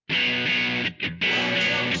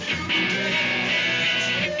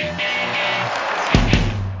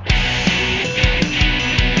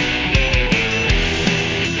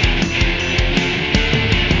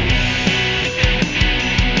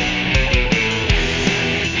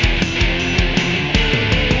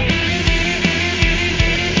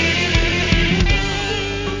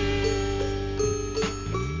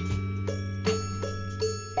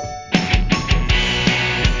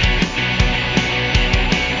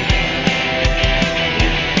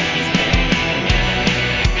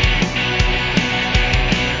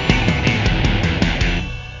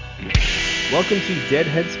welcome to Dead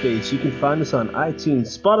Headspace. You can find us on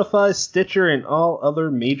iTunes, Spotify, Stitcher, and all other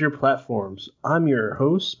major platforms. I'm your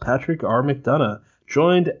host, Patrick R. McDonough,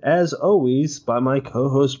 joined, as always, by my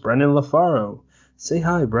co-host, Brennan LaFaro. Say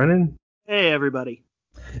hi, Brennan. Hey, everybody.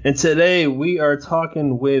 And today we are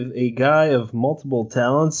talking with a guy of multiple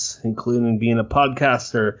talents, including being a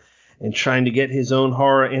podcaster and trying to get his own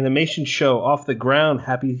horror animation show off the ground.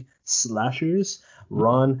 Happy Slashers,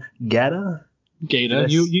 Ron Gaita. Gaita.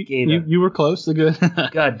 Gaita. You were close to good.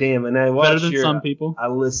 God damn, and I watched better than some people. I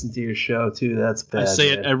listened to your show too. That's bad. I say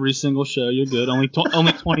it every single show. You're good. Only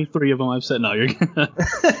 23 of them I've said. No, you're good.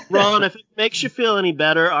 Ron, if it makes you feel any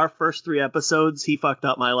better, our first 3 episodes, he fucked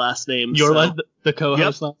up my last name. The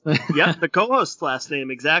co-host last name? Yep, the co-host last name,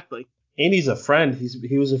 exactly. And he's a friend.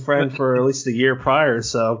 He was a friend for at least a year prior,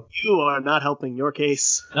 so. You are not helping your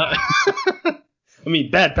case. I mean,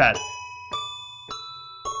 bad Pat.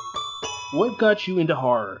 What got you into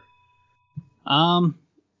horror? I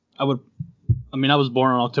was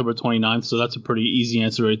born on October 29th, so that's a pretty easy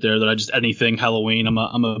answer right there. That I just anything Halloween. I'm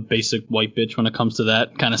a basic white bitch when it comes to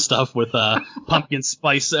that kind of stuff with pumpkin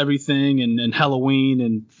spice everything and Halloween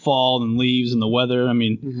and fall and leaves and the weather.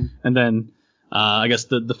 And then I guess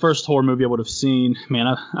the first horror movie I would have seen, man,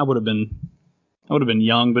 I would have been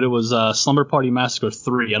young, but it was Slumber Party Massacre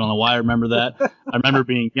 3. I don't know why I remember that. I remember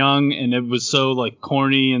being young, and it was so like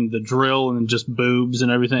corny and the drill and just boobs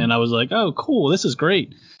and everything, and I was like, oh, cool, this is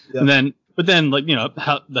great. Yep. But then like, you know,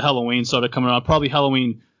 the Halloween started coming out. Probably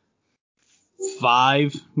Halloween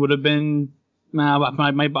 5 would have been. I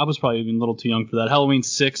was probably even a little too young for that. Halloween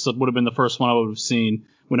 6 would have been the first one I would have seen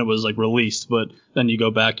when it was like released. But then you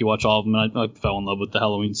go back, you watch all of them, and I fell in love with the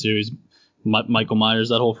Halloween series, Michael Myers,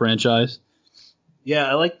 that whole franchise. Yeah,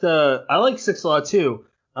 I like 6 a lot too.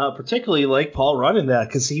 Particularly like Paul Rudd in that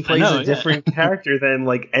because he plays a different character than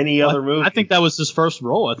like any other movie. I think that was his first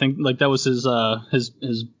role. I think like that was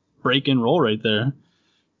his break-in role right there.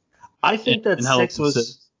 I think that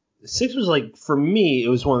 6 was like, for me, it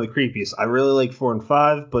was one of the creepiest. I really like 4 and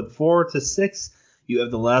 5, but 4 to 6, you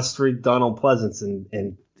have the last 3 Donald Pleasance,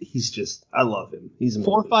 and he's just, I love him. He's amazing.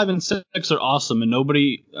 4, 5, and 6 are awesome, and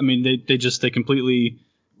nobody, they completely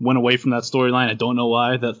went away from that storyline. I don't know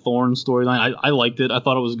why, that Thorn storyline. I liked it. I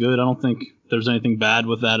thought it was good. I don't think there's anything bad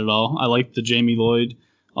with that at all. I liked the Jamie Lloyd,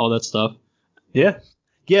 all that stuff. Yeah.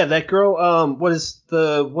 Yeah, that girl, what is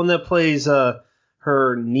the one that plays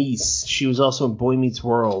her niece? She was also in Boy Meets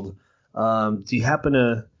World. Do you happen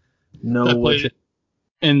to know what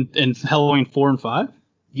in Halloween 4 and 5?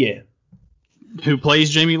 Yeah. Who plays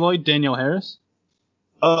Jamie Lloyd? Danielle Harris?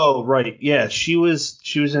 Oh, right. Yeah, she was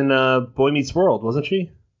in Boy Meets World, wasn't she?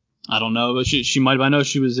 I don't know, but she might have. I know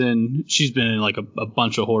she's been in like a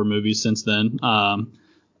bunch of horror movies since then. And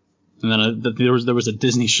then there was a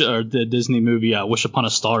Disney show, or the Disney movie Wish Upon a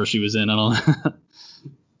Star she was in. I don't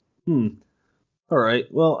know. All right.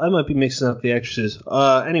 Well, I might be mixing up the actresses.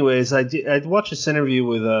 Anyways, I watched this interview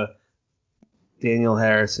with Danielle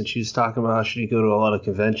Harris, and she was talking about how she didn't go to a lot of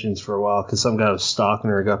conventions for a while because some guy was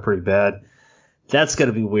stalking her. It got pretty bad. That's got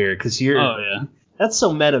to be weird because you're. Oh yeah. That's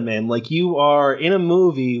so meta, man. Like, you are in a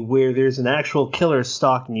movie where there's an actual killer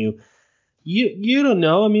stalking you. You don't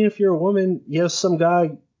know. I mean, if you're a woman, you have some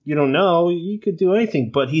guy you don't know, you could do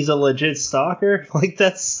anything, but he's a legit stalker. Like,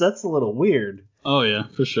 that's a little weird. Oh, yeah,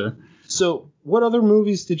 for sure. So, what other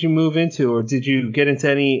movies did you move into, or did you get into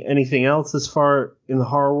anything else as far in the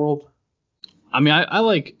horror world? I mean, I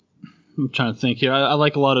like... I'm trying to think here. I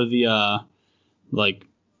like a lot of the, like,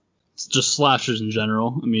 just slashers in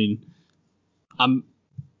general. I mean... I'm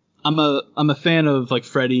a fan of like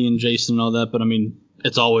Freddy and Jason and all that, but I mean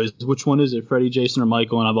it's always which one is it, Freddy, Jason, or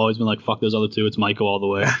Michael? And I've always been like fuck those other two, it's Michael all the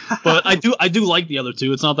way. But I do like the other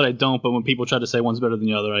two. It's not that I don't, but when people try to say one's better than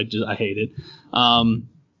the other, I hate it. Trying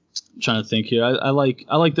to think here. I like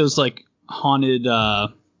those like haunted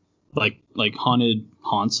like haunted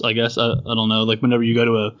haunts, I guess. I don't know, like whenever you go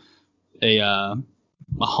to a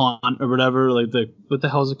haunt or whatever, like what the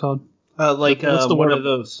hell is it called? What's the one of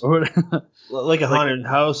those? Like a haunted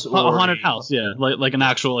house? Or a haunted house, yeah. Like an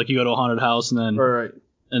actual, like you go to a haunted house and then... Right.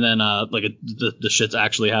 And then the shit's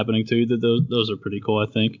actually happening to you. Those are pretty cool,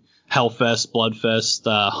 I think. Hellfest, Bloodfest,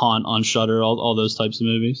 Haunt on Shudder, all those types of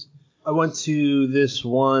movies. I went to this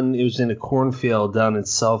one, it was in a cornfield down in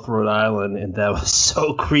South Rhode Island, and that was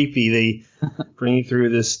so creepy. They bring you through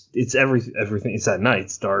this, it's everything, it's at night,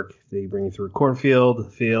 it's dark. They bring you through a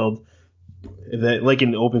cornfield, field, like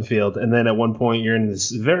an open field, and then at one point you're in this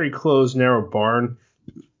very closed, narrow barn.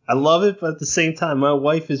 I love it, but at the same time, my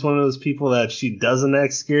wife is one of those people that she doesn't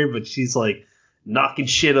act scared, but she's like knocking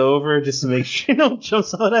shit over just to make sure no one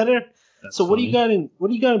jumps out at her. That's so what do funny.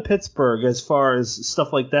 you got in Pittsburgh as far as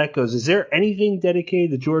stuff like that goes? Is there anything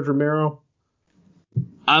dedicated to George Romero?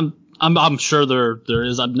 I'm sure there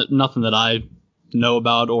is. Nothing that I know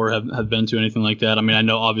about or have been to, anything like that. I mean, I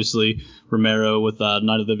know obviously Romero with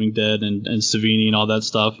Night of the Living Dead and Savini and all that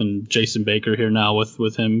stuff, and Jason Baker here now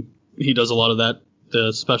with him. He does a lot of that,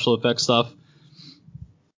 the special effects stuff.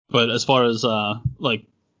 But as far as like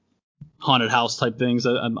haunted house type things,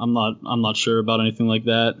 I'm not sure about anything like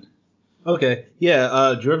that. Okay,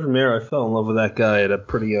 yeah, George Romero. I fell in love with that guy at a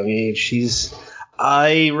pretty young age.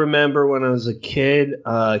 I remember when I was a kid.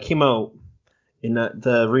 Came out in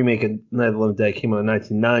the remake of Night of the Living Dead came out in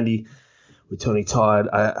 1990 with Tony Todd.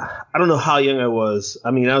 I don't know how young I was.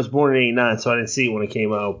 I mean, I was born in '89, so I didn't see it when it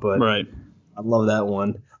came out, but Right. I love that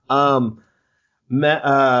one.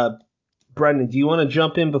 Brendan, do you want to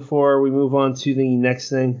jump in before we move on to the next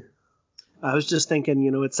thing? I was just thinking,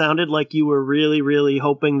 it sounded like you were really, really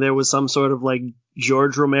hoping there was some sort of like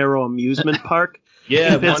George Romero amusement park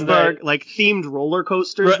Yeah, in Pittsburgh, like themed roller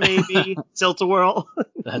coasters, maybe Tilt-A-Whirl.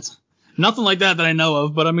 That's nothing like that I know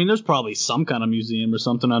of, but I mean, there's probably some kind of museum or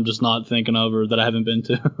something I'm just not thinking of or that I haven't been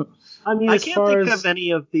to. I mean, I as can't far think as of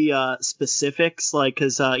any of the specifics, like,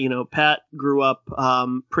 because, Pat grew up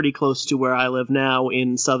pretty close to where I live now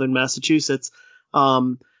in southern Massachusetts.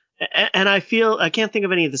 And I can't think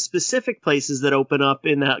of any of the specific places that open up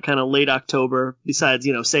in that kind of late October, besides,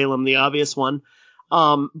 Salem, the obvious one.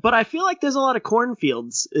 But I feel like there's a lot of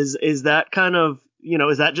cornfields. Is that kind of,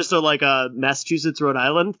 is that just like a Massachusetts, Rhode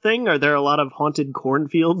Island thing? Are there a lot of haunted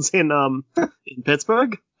cornfields in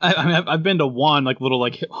Pittsburgh? I mean, I've been to one like little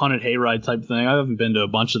like haunted hayride type thing. I haven't been to a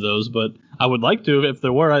bunch of those, but I would like to if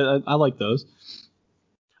there were. I like those.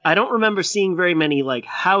 I don't remember seeing very many like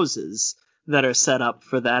houses that are set up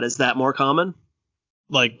for that. Is that more common?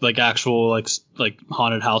 Like actual like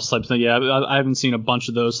haunted house type thing. Yeah, I haven't seen a bunch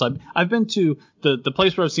of those. I've been to the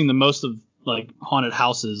place where I've seen the most of like haunted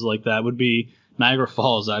houses like that would be Niagara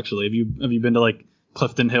Falls. Actually, have you been to like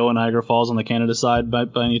Clifton Hill and Niagara Falls on the Canada side by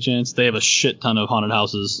any chance? They have a shit ton of haunted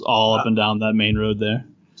houses all up and down that main road there.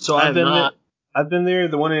 So I've been there.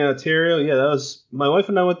 The one in Ontario. Yeah, that was my wife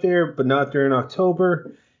and I went there, but not during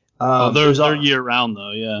October. They're year round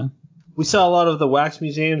though. Yeah. We saw a lot of the wax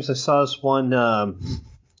museums. I saw this one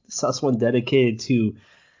dedicated to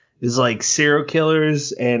is like serial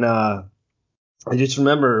killers, and I just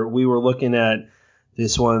remember we were looking at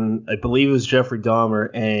this one. I believe it was Jeffrey Dahmer,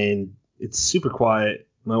 and it's super quiet.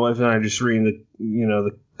 My wife and I are just reading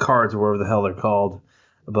the cards or whatever the hell they're called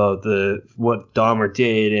about what Dahmer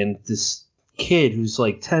did, and this kid who's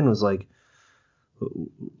like 10 was like,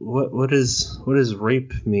 what does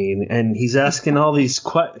rape mean? And he's asking all these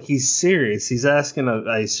he's serious. He's asking,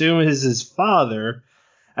 I assume is his father,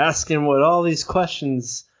 asking what all these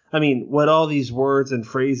questions, what all these words and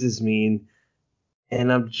phrases mean.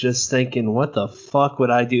 And I'm just thinking, what the fuck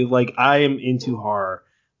would I do? Like, I am into horror,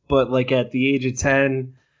 but like at the age of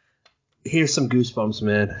 10, here's some goosebumps,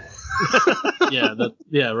 man.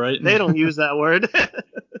 Yeah, right. They don't use that word.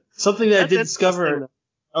 Something that I did discover.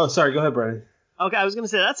 Oh, sorry. Go ahead, Brian. Okay, I was going to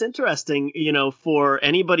say that's interesting, for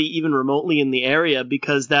anybody even remotely in the area,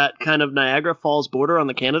 because that kind of Niagara Falls border on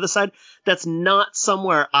the Canada side, that's not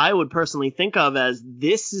somewhere I would personally think of as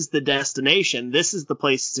this is the destination, this is the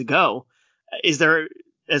place to go. Is there,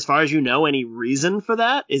 as far as you know, any reason for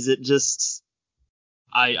that? Is it just...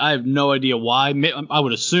 I have no idea why. I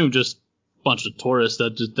would assume just a bunch of tourists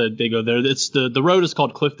that they go there. It's the road is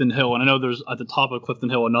called Clifton Hill, and I know there's at the top of Clifton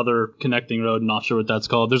Hill another connecting road. I'm not sure what that's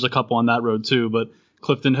called. There's a couple on that road too, but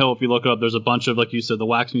Clifton Hill, if you look it up, there's a bunch of, like you said, the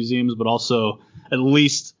wax museums, but also at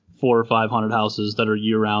least 400 or 500 houses that are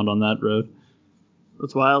year round on that road.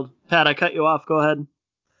 That's wild. Pat, I cut you off. Go ahead.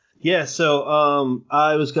 Yeah, so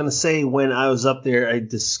I was going to say when I was up there, I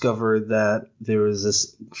discovered that there was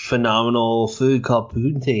this phenomenal food called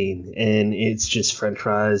poutine, and it's just french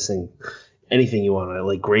fries and anything you want,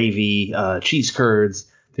 like gravy, cheese curds.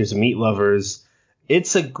 There's a meat lovers.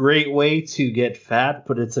 It's a great way to get fat,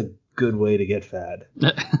 but it's a good way to get fat.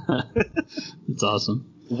 It's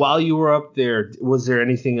awesome. While you were up there, was there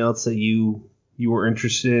anything else that you were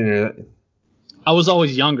interested in? I was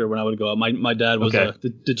always younger when I would go up. My dad was a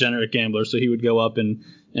degenerate gambler, so he would go up and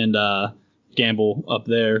gamble up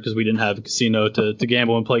there because we didn't have a casino to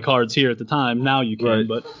gamble and play cards here at the time. Now you can, right.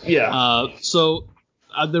 But yeah. I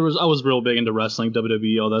was real big into wrestling,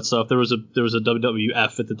 WWE, all that stuff. There was a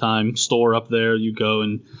WWF at the time store up there. You go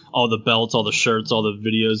and all the belts, all the shirts, all the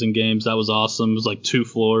videos and games. That was awesome. It was like 2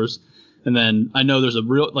 floors. And then I know there's a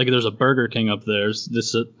Burger King up there.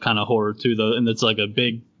 This is kind of horror too, though, and it's like a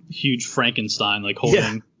big huge Frankenstein, like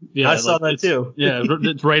holding. Yeah, I saw that too. Yeah,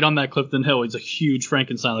 it's right on that Clifton Hill. It's a huge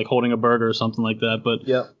Frankenstein, like holding a burger or something like that. But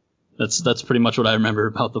Yep. That's pretty much what I remember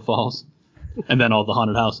about the falls, and then all the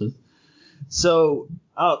haunted houses. So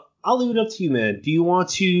I'll leave it up to you, man. Do you want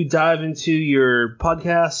to dive into your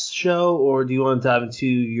podcast show, or do you want to dive into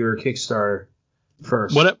your Kickstarter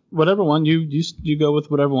first? Whatever one you go with,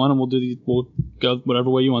 whatever one, and we'll go whatever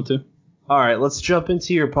way you want to. All right, let's jump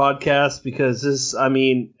into your podcast because this, I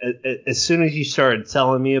mean, as soon as you started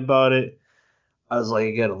telling me about it, I was like,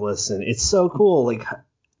 I gotta listen. It's so cool. Like,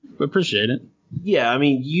 appreciate it. Yeah, I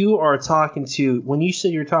mean, you are talking to, when you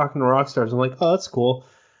said you're talking to rock stars, I'm like, oh, that's cool.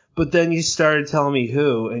 But then you started telling me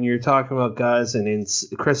who, and you're talking about guys and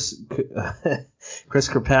Chris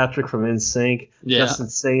Kirkpatrick from NSYNC, yeah. Justin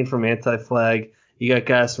Sane from Anti-Flag. You got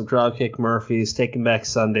guys from Dropkick Murphys, Taking Back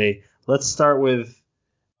Sunday. Let's start with,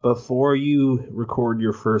 before you record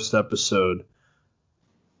your first episode,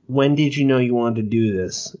 when did you know you wanted to do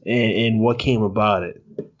this, and what came about it?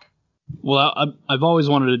 Well, I've always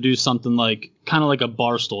wanted to do something like kind of like a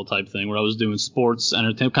Barstool type thing where I was doing sports,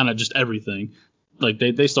 entertainment, kind of just everything. Like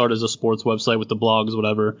they start as a sports website with the blogs,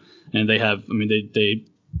 whatever, and they have, I mean,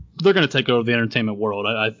 they're going to take over the entertainment world,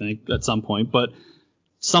 I think, at some point. But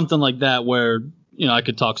something like that where, you know, I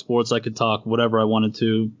could talk sports, I could talk whatever I wanted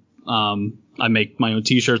to. I make my own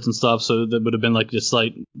T-shirts and stuff, so that would have been like this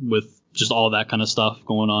site with just all that kind of stuff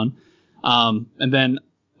going on. And then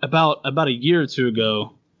about a year or two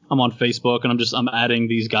ago, I'm on Facebook and I'm adding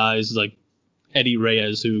these guys like Eddie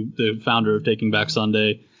Reyes, who the founder of Taking Back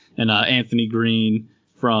Sunday, and Anthony Green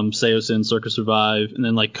from Seosin, Circus Survive, and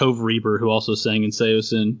then like Cove Reaper, who also sang in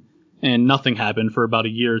Seosin. And nothing happened for about a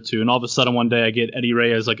year or two, and all of a sudden one day I get Eddie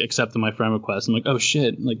Reyes like accepting my friend request. I'm like, oh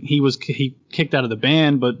shit, like he kicked out of the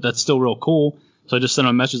band, but that's still real cool. So I just sent him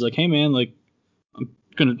a message like, hey man, like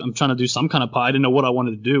I'm trying to do some kind of I didn't know what I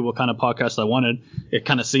wanted to do, what kind of podcast I wanted. It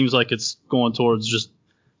kind of seems like it's going towards just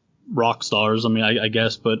rock stars. I mean, I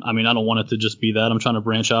guess, but I mean, I don't want it to just be that. I'm trying to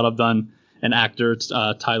branch out. I've done an actor,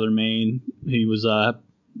 Tyler Maine. He was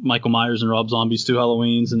Michael Myers and Rob Zombie's 2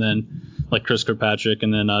 Halloweens, and then like Chris Kirkpatrick,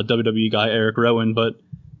 and then WWE guy Eric Rowan. But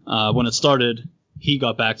when it started, he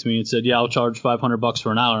got back to me and said, yeah, I'll charge $500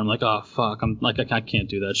 for an hour. I'm like, oh fuck, I'm like, I can't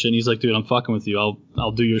do that shit. And he's like, dude, I'm fucking with you.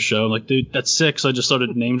 I'll do your show. I'm like, dude, that's sick. So I just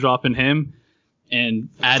started name dropping him and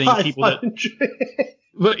adding people that.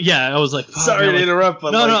 But yeah, I was like, sorry to interrupt,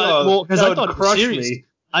 but well, because I thought it was crush serious. me.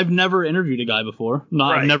 I've never interviewed a guy before.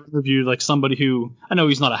 Right. I've never interviewed like somebody who, I know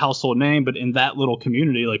he's not a household name, but in that little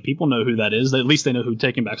community, like people know who that is. At least they know who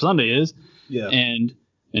Taking Back Sunday is. Yeah. And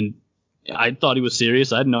I thought he was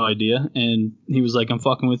serious. I had no idea. And he was like, I'm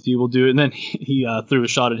fucking with you. We'll do it. And then he threw a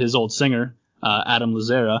shot at his old singer, Adam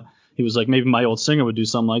Lazera. He was like, maybe my old singer would do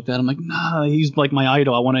something like that. I'm like, nah, he's like my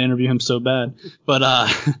idol. I want to interview him so bad. But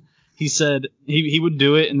he said he would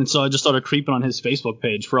do it. And then so I just started creeping on his Facebook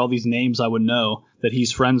page for all these names I would know that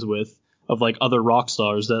he's friends with, of like other rock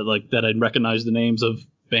stars that I'd recognize the names of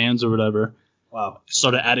bands or whatever. Wow.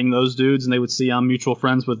 Started adding those dudes, and they would see I'm mutual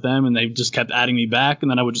friends with them, and they just kept adding me back, and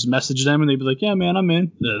then I would just message them, and they'd be like, yeah, man, I'm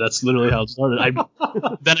in. Yeah, that's literally how it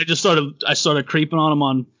started. I started creeping on them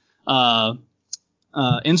on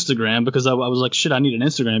Instagram, because I was like, shit, I need an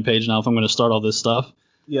Instagram page now if I'm going to start all this stuff.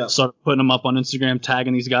 Yeah. Started putting them up on Instagram,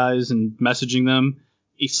 tagging these guys and messaging them,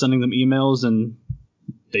 sending them emails, and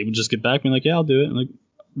they would just get back to me like, yeah, I'll do it. I'm like,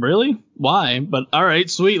 really? Why? But all right,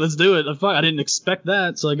 sweet, let's do it. Fuck, I didn't expect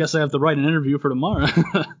that, so I guess I have to write an interview for tomorrow.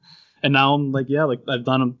 And now I'm like, yeah, like I've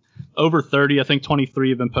done them over 30. I think 23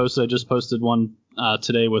 have been posted. I just posted one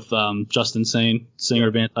today with Justin Sane, singer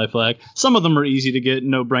of Anti-Flag. Some of them are easy to get,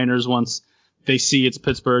 no-brainers. Once they see it's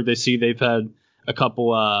Pittsburgh, they see they've had a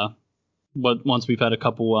couple. Once we've had a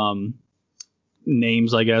couple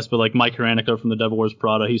names, I guess, but like Mike Haranica from The Devil Wears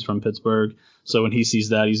Prada, he's from Pittsburgh. So when he sees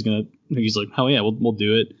that, he's like, hell yeah, we'll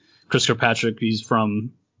do it. Chris Kirkpatrick, he's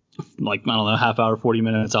from like, I don't know, half hour, 40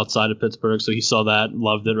 minutes outside of Pittsburgh. So he saw that,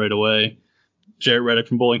 loved it right away. Jarrett Reddick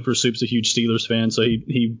from Bowling for Soup's a huge Steelers fan, so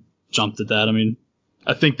he jumped at that. I mean,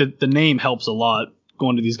 I think that the name helps a lot,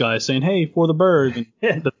 going to these guys saying, hey, for the Berg.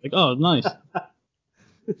 And they're like, oh, nice.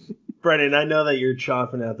 Brennan, I know that you're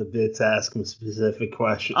chomping at the bit to ask him specific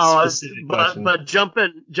questions. But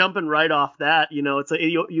jumping right off that, you know, it's like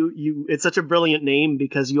it's such a brilliant name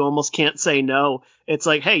because you almost can't say no. It's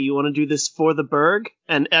like, hey, you want to do this for the Berg?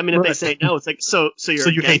 And I mean, if they say no, it's like, so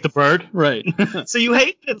you hate the Berg, right? So you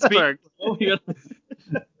hate Pittsburgh.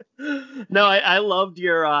 No, I loved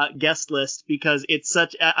your guest list because it's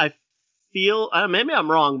such. I feel maybe I'm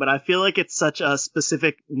wrong, but I feel like it's such a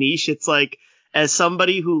specific niche. It's like, as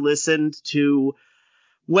somebody who listened to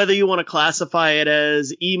whether you want to classify it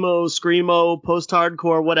as emo, screamo,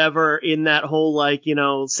 post-hardcore, whatever, in that whole, like, you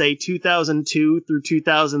know, say 2002 through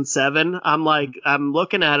 2007, I'm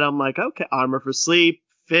looking at it, I'm like, okay, Armor for Sleep,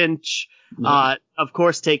 Finch, of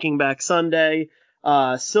course, Taking Back Sunday,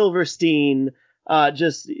 Silverstein,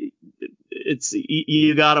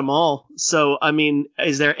 you got them all. So, I mean,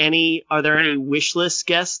 are there any wish list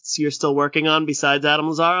guests you're still working on besides Adam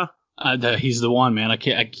Lazzara? He's the one, man. I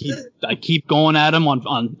keep going at him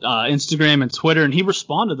on Instagram and Twitter, and he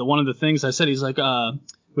responded to one of the things I said. He's like, what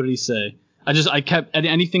did he say? I kept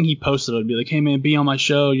anything he posted, I'd be like, hey man, be on my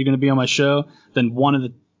show. You're gonna be on my show. Then one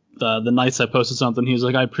of the nights I posted something, he was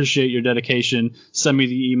like, I appreciate your dedication. Send me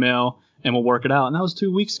the email and we'll work it out. And that was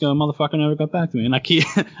 2 weeks ago. Motherfucker never got back to me. And I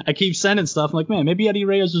keep sending stuff. I'm like, man, maybe Eddie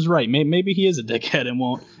Reyes was right. Maybe he is a dickhead and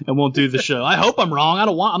won't do the show. I hope I'm wrong.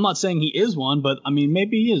 I'm not saying he is one, but I mean,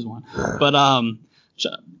 maybe he is one. But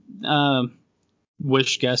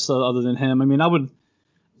wish guests other than him. I mean, I would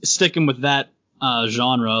sticking with that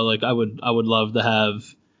genre. Like I would love to have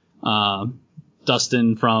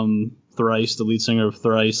Dustin from Thrice, the lead singer of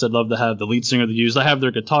Thrice. I'd love to have the lead singer of The Used. I have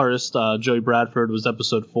their guitarist, Joey Bradford, was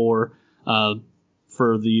episode 4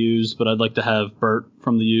 for The Used, but I'd like to have Bert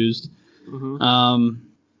from The Used. Mm-hmm.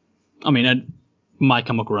 I mean, My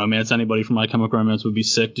Chemical Romance, anybody from My Chemical Romance would be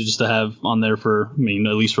sick to just to have on there for, I mean,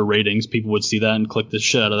 at least for ratings. People would see that and click the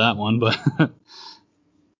shit out of that one, but...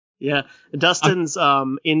 Yeah, Dustin's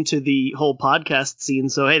into the whole podcast scene,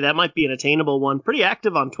 so hey, that might be an attainable one. Pretty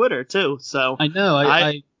active on Twitter, too, so... I know,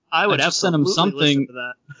 I would just send him something. Listen to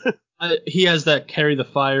that. He has that Carry the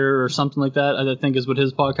Fire or something like that, I think is what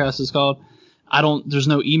his podcast is called. There's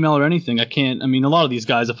no email or anything. I mean, a lot of these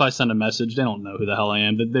guys, if I send a message, they don't know who the hell I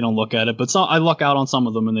am. They don't look at it, but I luck out on some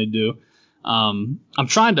of them and they do. I'm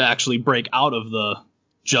trying to actually break out of the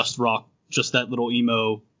just rock, just that little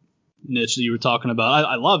emo niche that you were talking about.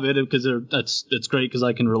 I love it because it's great because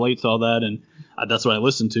I can relate to all that and that's what I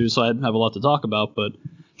listen to, so I have a lot to talk about, but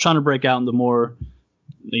trying to break out into more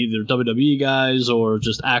either WWE guys or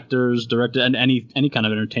just actors, directors, and any kind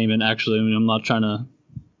of entertainment. Actually, I mean, I'm not trying to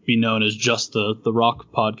be known as just the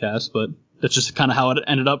rock podcast, but that's just kind of how it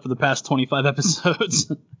ended up for the past 25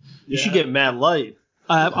 episodes. You should get Matt Light.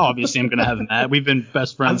 Obviously, I'm gonna have Matt. We've been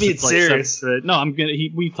best friends. I'm being serious. No,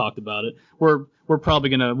 we've talked about it. We're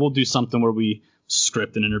probably we'll do something where we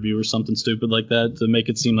script an interview or something stupid like that to make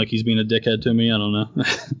it seem like he's being a dickhead to me. I don't know.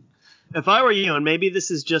 If I were you, and maybe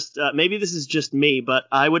this is just me, but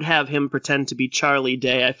I would have him pretend to be Charlie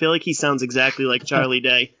Day. I feel like he sounds exactly like Charlie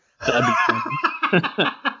Day. That'd be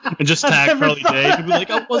fun. And just tag Charlie Day. He'd be like,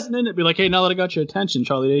 I wasn't in it. Be like, hey, now that I got your attention,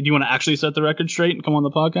 Charlie Day, do you want to actually set the record straight and come on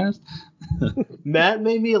the podcast? Matt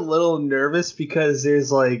made me a little nervous because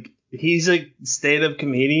he's a stand-up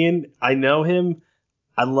comedian. I know him.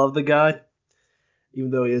 I love the guy,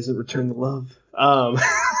 even though he hasn't returned the love.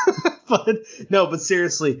 But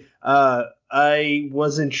seriously, I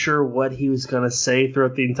wasn't sure what he was going to say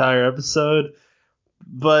throughout the entire episode,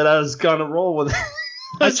 but I was going to roll with it.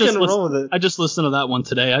 I just listened to that one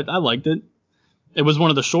today. I liked it. It was one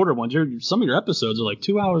of the shorter ones. Some of your episodes are like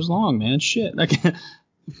 2 hours long, man. Shit.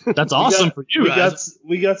 That's awesome for you guys.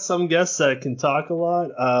 We got some guests that can talk a lot.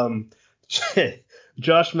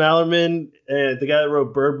 Josh Mallerman, the guy that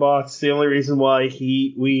wrote Bird Box, the only reason why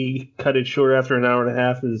we cut it short after an hour and a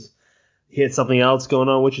half is he had something else going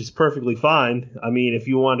on, which is perfectly fine. I mean, if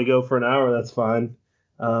you want to go for an hour, that's fine.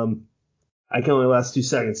 I can only last 2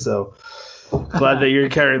 seconds, so glad that you're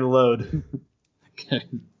carrying the load. Okay.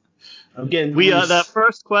 I'm getting that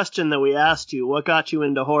first question that we asked you, what got you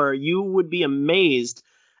into horror? You would be amazed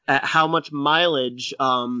at how much mileage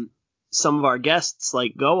some of our guests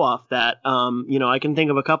go off that. I can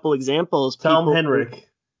think of a couple examples. Tell him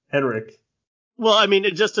Henrik. Well, I mean,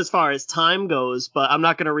 just as far as time goes, but I'm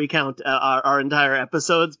not going to recount our entire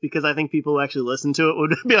episodes because I think people who actually listen to it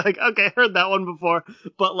would be like, okay, I heard that one before.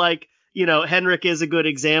 But Henrik is a good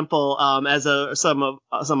example, as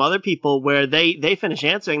some other people where they finish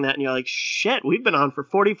answering that and you're like, shit, we've been on for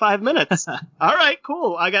 45 minutes. All right,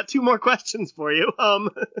 cool. I got 2 more questions for you.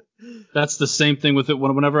 That's the same thing with it.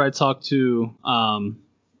 Whenever I talk to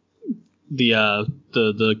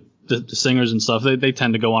the singers and stuff, they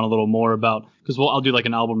tend to go on a little more about, because I'll do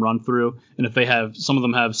an album run through, and if they have, some of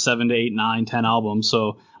them have 7 to 8, 9, 10 albums,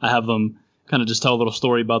 so I have them kind of just tell a little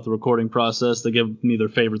story about the recording process. They give me their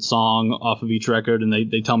favorite song off of each record, and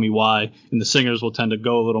they tell me why. And the singers will tend to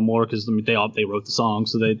go a little more because they wrote the song,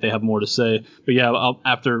 so they have more to say. But yeah,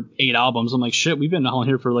 after 8 albums, I'm like, shit, we've been on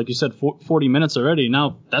here for, like you said, 40 minutes already.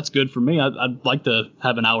 Now that's good for me. I'd like to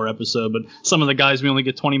have an hour episode, but some of the guys, we only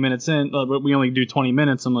get 20 minutes in, but we only do 20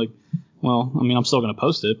 minutes. I'm like, well, I mean, I'm still gonna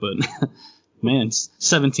post it, but Man, it's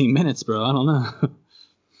 17 minutes, bro. I don't know.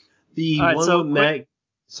 The All right, one so with Matt.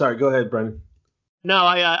 Sorry, go ahead, Brendan. No,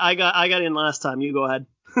 I got in last time. You go ahead.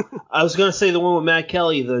 I was gonna say the one with Matt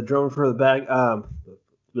Kelly, the drummer for the back. Blah,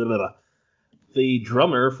 blah, blah. The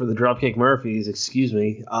drummer for the Dropkick Murphys. Excuse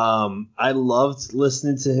me. I loved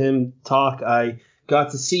listening to him talk. I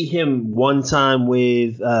got to see him one time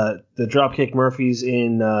with the Dropkick Murphys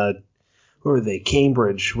in where were they?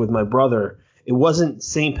 Cambridge with my brother. It wasn't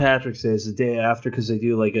St. Patrick's Day. It's the day after because they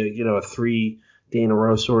do like a 3 day in a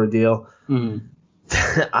row sort of deal. Mm-hmm.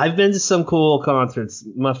 I've been to some cool concerts.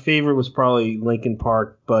 My favorite was probably Linkin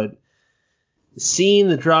Park, but seeing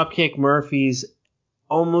the Dropkick Murphys,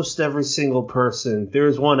 almost every single person. There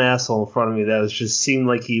was one asshole in front of me that was just seemed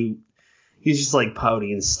like he's just like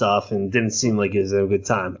pouty and stuff, and didn't seem like he was having a good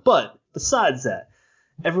time. But besides that,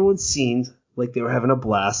 everyone seemed like they were having a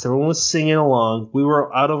blast. Everyone was singing along. We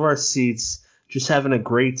were out of our seats, just having a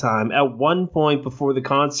great time. At one point before the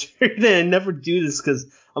concert, and I never do this because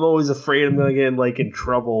I'm always afraid I'm gonna get like in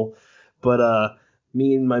trouble. But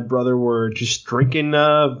me and my brother were just drinking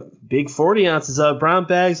big 40 ounces of brown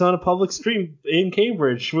bags on a public street in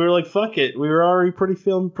Cambridge. We were like, fuck it. We were already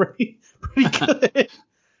feeling pretty good.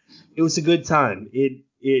 It was a good time.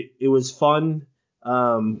 It was fun.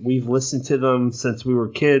 We've listened to them since we were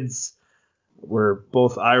kids. We're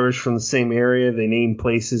both Irish from the same area. They named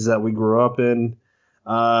places that we grew up in.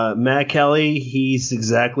 Matt Kelly, he's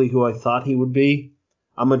exactly who I thought he would be.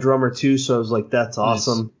 I'm a drummer too, so I was like, that's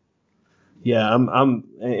awesome. Nice. Yeah,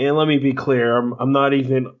 and let me be clear, I'm not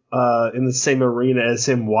even in the same arena as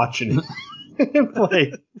him watching him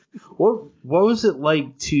play. What was it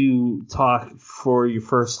like to talk for your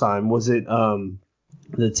first time? Was it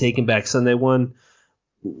the Taking Back Sunday one?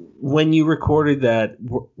 When you recorded that,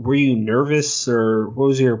 were you nervous, or what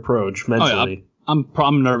was your approach mentally? Oh, yeah.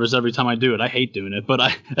 I'm nervous every time I do it. I hate doing it, but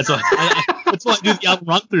that's why I do the album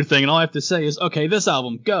run through thing, and all I have to say is, okay, this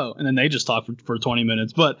album, go, and then they just talk for 20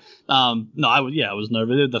 minutes. But no, I was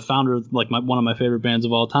nervous. The founder of like one of my favorite bands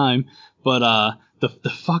of all time. But the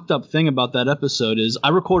fucked up thing about that episode is I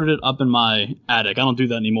recorded it up in my attic. I don't do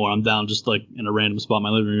that anymore. I'm down just like in a random spot in my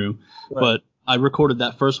living room. Right. But I recorded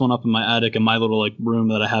that first one up in my attic in my little like room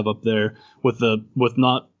that I have up there with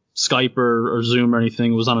not Skype or Zoom or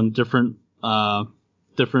anything. It was on a different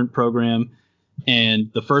program,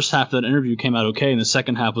 and the first half of that interview came out okay, and the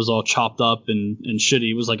second half was all chopped up and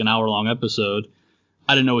shitty. It was like an hour-long episode.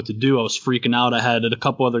 I didn't know what to do. I was freaking out. I had a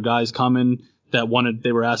couple other guys coming that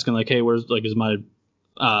they were asking like, hey, where's like, is my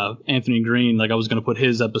Anthony Green? Like, I was going to put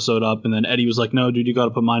his episode up, and then Eddie was like, no, dude, you got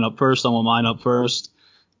to put mine up first. I want mine up first.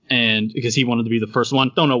 And because he wanted to be the first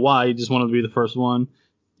one. Don't know why. He just wanted to be the first one.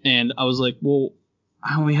 And I was like, well,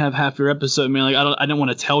 I only have half your episode, man. Like, I didn't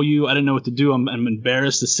want to tell you. I didn't know what to do. I'm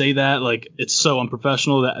embarrassed to say that. Like, it's so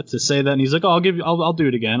unprofessional to say that. And he's like, oh, I'll do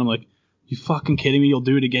it again. I'm like, you fucking kidding me? You'll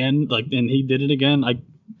do it again? Like, and he did it again.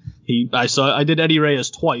 I did Eddie Reyes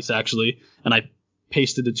twice actually, and I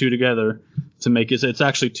pasted the two together to make it. It's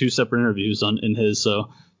actually two separate interviews in his. So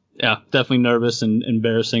yeah, definitely nervous and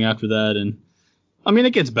embarrassing after that. And I mean,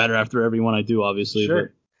 it gets better after every one I do, obviously. Sure.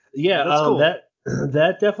 But yeah, that's cool.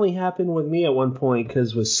 That definitely happened with me at one point,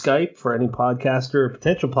 because with Skype, for any podcaster or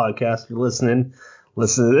potential podcaster listening,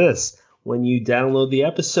 listen to this. When you download the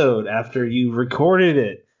episode after you've recorded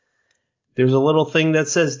it, there's a little thing that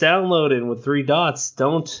says downloaded with 3 dots.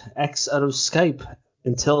 Don't X out of Skype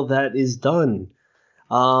until that is done.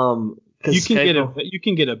 You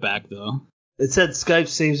can get it back though. It said Skype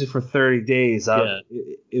saves it for 30 days. Yeah.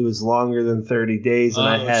 It was longer than 30 days, and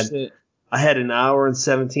I had an hour and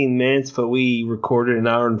 17 minutes, but we recorded an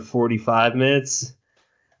hour and 45 minutes.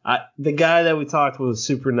 The guy that we talked with was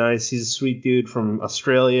super nice. He's a sweet dude from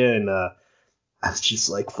Australia, and I was just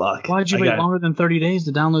like, fuck. Why did you wait longer than 30 days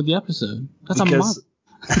to download the episode? That's a month.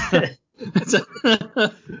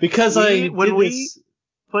 Because when we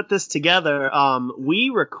put this together, we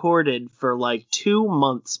recorded for like 2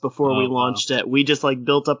 months before we launched it. We just like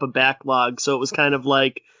built up a backlog, so it was kind of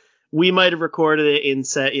like we might have recorded it in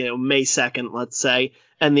May 2nd, let's say,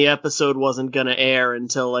 and the episode wasn't gonna air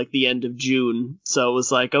until like the end of June. So it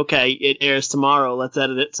was like, okay, it airs tomorrow. Let's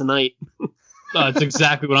edit it tonight. That's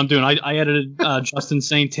exactly what I'm doing. I edited Just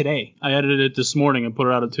Insane today. I edited it this morning and put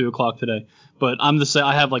it out at 2:00 today. But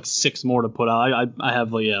I have like 6 more to put out. I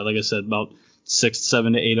have like I said, about 6,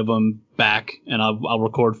 7 to 8 of them back, and I'll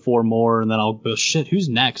record 4 more, and then I'll go, shit, who's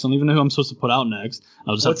next? I don't even know who I'm supposed to put out next.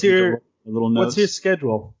 I'll just have to a little notes. What's your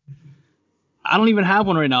schedule? I don't even have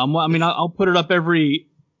one right now. I'll put it up every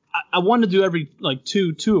I want to do every like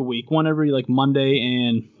two a week, one every like Monday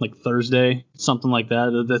and like Thursday, something like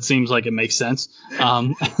that. That seems like it makes sense.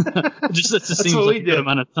 Just seems like a good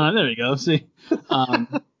amount of time. There you go. See,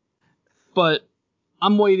 but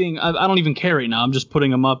I'm waiting. I don't even care right now. I'm just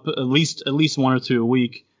putting them up at least one or two a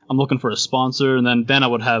week. I'm looking for a sponsor, and then I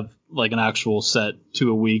would have like an actual set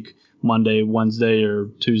 2 a week, Monday, Wednesday, or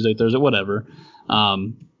Tuesday, Thursday, whatever.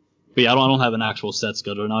 But yeah, I don't have an actual set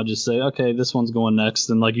schedule, and I'll just say, okay, this one's going next,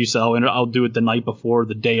 and like you said, I'll do it the night before,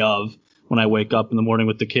 the day of, when I wake up in the morning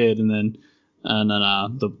with the kid, and then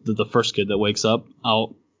the first kid that wakes up,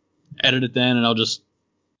 I'll edit it then, and I'll just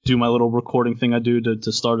do my little recording thing I do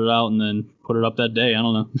to start it out, and then put it up that day. I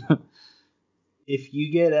don't know. If you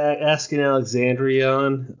get Asking Alexandria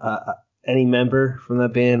on, any member from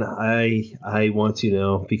that band, I want to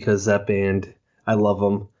know, because that band, I love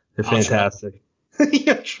them. They're fantastic. I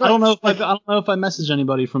don't know if I messaged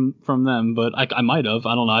anybody from them, but I might have.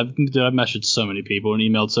 I don't know. I've messaged so many people and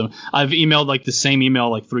emailed some. I've emailed like the same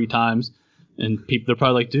email like 3 times, and people, they're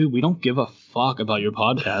probably like, dude, we don't give a fuck about your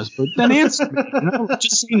podcast, but then answer me,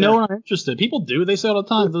 just say no, we're not interested. People do. They say all the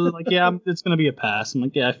time. They're like, yeah, it's gonna be a pass. I'm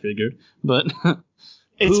like, yeah, I figured, but.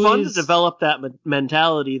 It's fun to develop that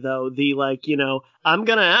mentality, though. The I'm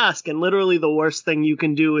gonna ask, and literally the worst thing you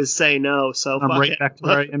can do is say no. So I'm right back to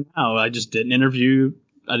where I am now. I didn't interview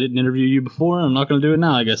you before. I'm not gonna do it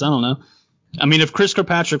now. I guess I don't know. I mean, if Chris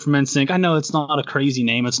Kirkpatrick from NSYNC, I know it's not a crazy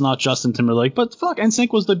name. It's not Justin Timberlake, but fuck,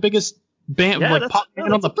 NSYNC was the biggest band, pop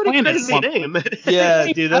band on the planet. Crazy name.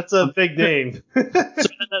 Yeah, dude, that's a big name.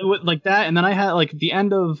 So, like that, and then I had like at the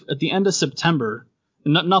end of September,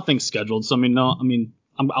 nothing's scheduled. So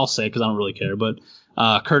I'll say it because I don't really care, but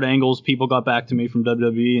Kurt Angle's people got back to me from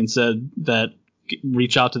WWE and said that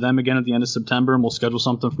reach out to them again at the end of September, and we'll schedule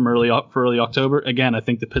something for early October. Again, I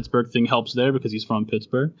think the Pittsburgh thing helps there because he's from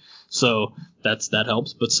Pittsburgh, so that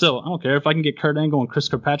helps. But still, I don't care if I can get Kurt Angle and Chris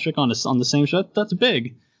Kirkpatrick on the same show. That's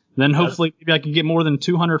big. Then hopefully maybe I can get more than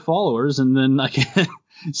 200 followers, and then I can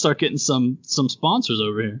start getting some sponsors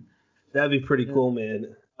over here. That'd be pretty cool,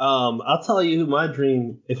 man. I'll tell you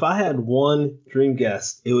who if I had one dream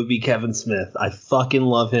guest, it would be Kevin Smith. I fucking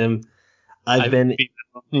love him.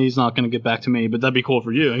 He's not going to get back to me, but that'd be cool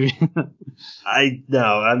for you. I'm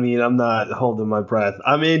not holding my breath.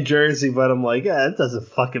 I'm in Jersey, but I'm like, yeah, it doesn't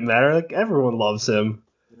fucking matter. Like, everyone loves him.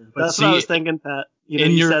 That's what I was thinking, Pat.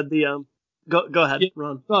 You said the go ahead,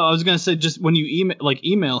 Ron. Well, I was going to say, just when you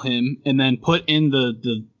email him and then put in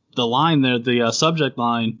the line there, the subject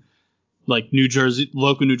line, like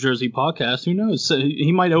local New Jersey podcast, who knows? So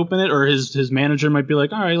he might open it, or his manager might be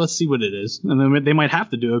like, all right, let's see what it is, and then they might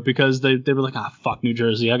have to do it because they were like, fuck New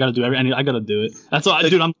Jersey, I gotta do I gotta do it. That's all,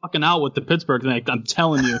 dude. I'm fucking out with the Pittsburgh thing. I'm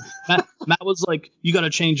telling you, Matt was like, you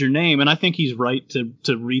gotta change your name, and I think he's right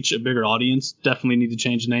to reach a bigger audience. Definitely need to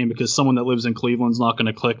change the name because someone that lives in Cleveland's not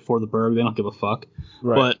gonna click for the Berg. They don't give a fuck.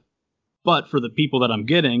 Right. But for the people that I'm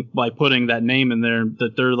getting, by putting that name in there,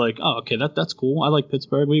 that they're like, oh, okay, that's cool. I like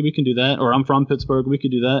Pittsburgh. We can do that. Or I'm from Pittsburgh. We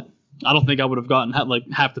could do that. I don't think I would have gotten like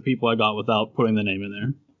half the people I got without putting the name in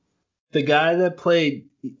there. The guy that played,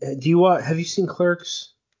 have you seen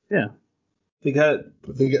Clerks? Yeah. The guy,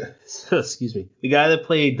 excuse me. The guy that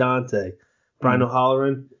played Dante, Brian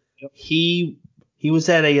O'Halloran. Yep. He was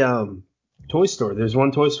at a toy store. There's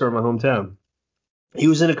one toy store in my hometown. He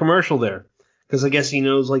was in a commercial there. Because I guess he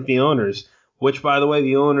knows like the owners, which, by the way,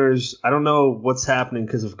 the owners, I don't know what's happening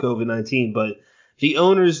because of COVID-19, but the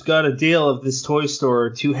owners got a deal of this toy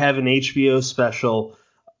store to have an HBO special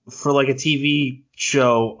for like a TV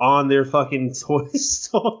show on their fucking toy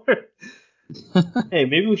store. Hey,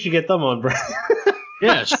 maybe we should get them on, Brad.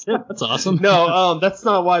 Yeah, shit, that's awesome. No, that's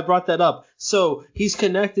not why I brought that up. So he's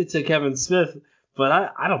connected to Kevin Smith, but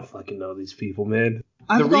I don't fucking know these people, man.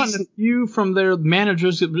 I've gotten a few from their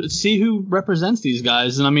managers, see who represents these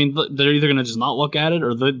guys, and I mean, they're either going to just not look at it, or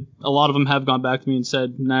a lot of them have gone back to me and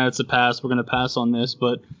said, nah, it's a pass, we're going to pass on this,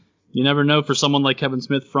 but you never know. For someone like Kevin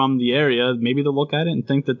Smith from the area, maybe they'll look at it and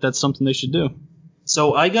think that that's something they should do.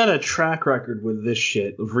 So I got a track record with this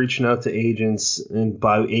shit of reaching out to agents, and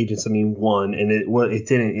by agents I mean one, and it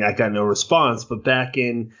didn't. I got no response. But back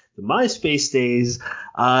in the MySpace days,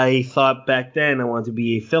 I thought back then I wanted to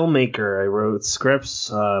be a filmmaker. I wrote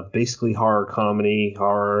scripts, basically horror comedy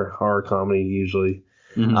usually.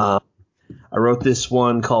 Mm-hmm. I wrote this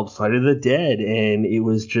one called Fight of the Dead, and it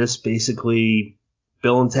was just basically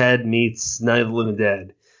Bill and Ted meets Night of the Living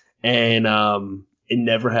Dead, and it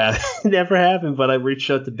never happened, but I reached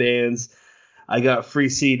out to bands. I got free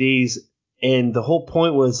CDs, and the whole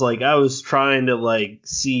point was, like, I was trying to, like,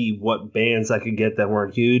 see what bands I could get that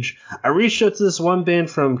weren't huge. I reached out to this one band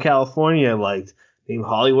from California I liked, named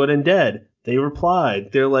Hollywood Undead. They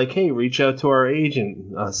replied. They're like, hey, reach out to our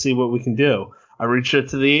agent, see what we can do. I reached out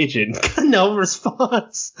to the agent, got no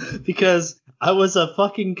response because I was a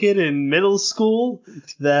fucking kid in middle school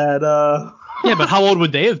that. Yeah, but how old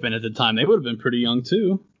would they have been at the time? They would have been pretty young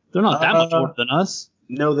too. They're not that much older than us.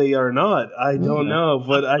 No, they are not. I don't know,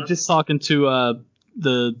 but I just talking to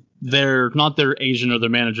not their agent or their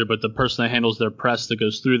manager, but the person that handles their press that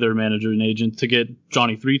goes through their manager and agent to get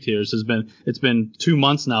Johnny Three Tears. It's been 2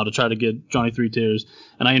 months now to try to get Johnny Three Tears,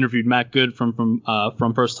 and I interviewed Matt Good from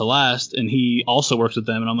First to Last, and he also works with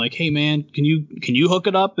them. And I'm like, hey man, can you hook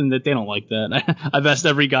it up? And that they don't like that. I've asked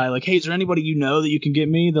every guy like, hey, is there anybody you know that you can get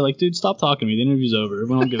me? They're like, dude, stop talking to me. The interview's over.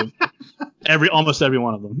 Everyone don't give a almost every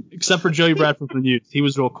one of them except for Joey Bradford from the Youth. He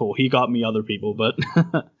was real cool. He got me other people, but.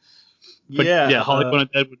 But yeah, Hollywood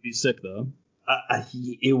Undead would be sick though.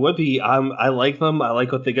 It would be. I like them. I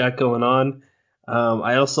like what they got going on.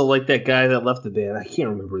 I also like that guy that left the band. I can't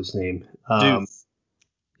remember his name. Deuce.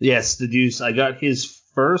 Yes, the Deuce. I got his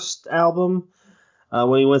first album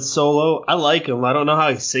when he went solo. I like him. I don't know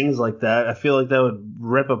how he sings like that. I feel like that would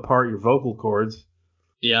rip apart your vocal cords.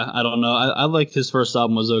 Yeah, I don't know. I liked his first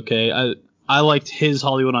album was okay. I liked his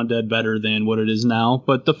Hollywood Undead better than what it is now.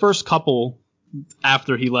 But the first couple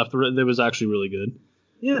after he left, it was actually really good.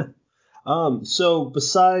 Yeah. So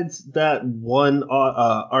besides that one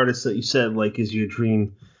artist that you said like is your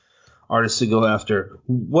dream artist to go after,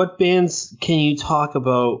 what bands can you talk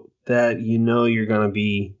about that you know you're going to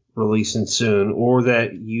be releasing soon, or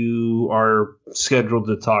that you are scheduled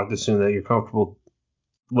to talk to soon that you're comfortable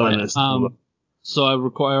letting us know about? So I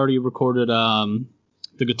already recorded the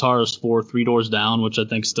guitarist for Three Doors Down, which I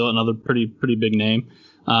think is still another pretty big name.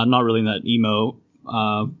 Not really in that emo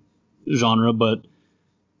genre, but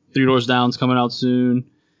Three Doors Down's coming out soon.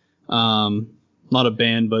 Not a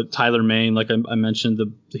band, but Tyler Mane, like I mentioned,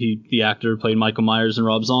 the actor played Michael Myers in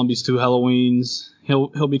Rob Zombie's 2 Halloweens.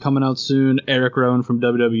 He'll be coming out soon. Eric Rowan from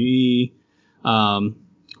WWE.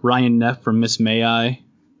 Ryan Neff from Miss May I.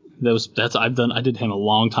 I did him a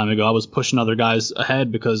long time ago. I was pushing other guys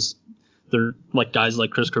ahead because they're like guys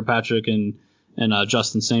like Chris Kirkpatrick and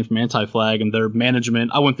Justin Sane from Anti-Flag, and their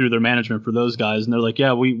management. I went through their management for those guys, and they're like,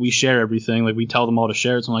 yeah, we share everything. Like we tell them all to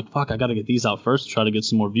share it. So I'm like, fuck, I got to get these out first to try to get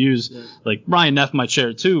some more views. Yeah. Like Ryan Neff might share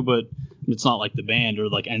it too, but it's not like the band or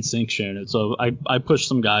like NSYNC sharing it. So I pushed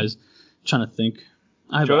some guys. Trying to think.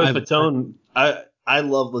 Joey Fatone. I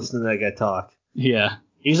love listening to that guy talk. Yeah.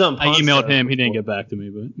 He's on. I emailed him. He didn't get back to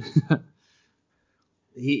me, but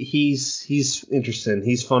he's interesting.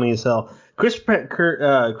 He's funny as hell. Chris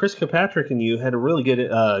Kirkpatrick and you had a really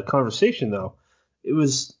good conversation though.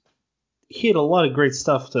 He had a lot of great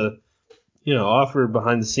stuff to offer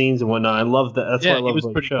behind the scenes and whatnot. I love that. That's why I love he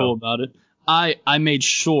was pretty cool about it. I made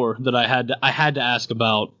sure that I had to ask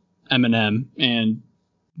about Eminem and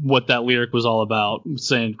what that lyric was all about,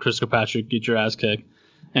 saying Chris Kirkpatrick, get your ass kicked.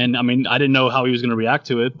 And I mean, I didn't know how he was going to react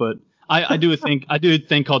to it, but I do a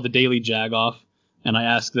thing called the Daily Jagoff, and I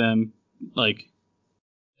ask them like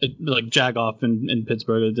Jagoff in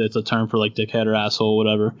Pittsburgh. It's a term for like dickhead or asshole,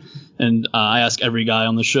 whatever. And I ask every guy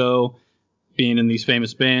on the show, being in these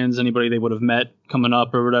famous bands, anybody they would have met coming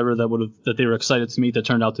up or whatever that they were excited to meet that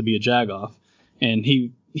turned out to be a Jagoff. And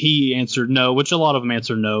he answered no, which a lot of them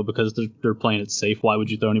answer no because they're playing it safe. Why would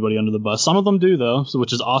you throw anybody under the bus? Some of them do though,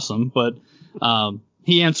 which is awesome. But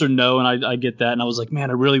he answered no, and I get that. And I was like, man,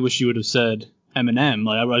 I really wish you would have said Eminem.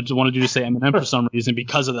 Like I just wanted you to say Eminem for some reason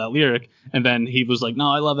because of that lyric. And then he was like, no,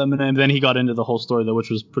 I love Eminem. Then he got into the whole story though, which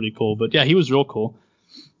was pretty cool. But yeah, he was real cool.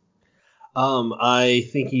 I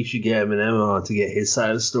think you should get Eminem on to get his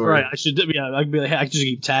side of the story. Right, I should. Yeah, I'd be like, hey, I could just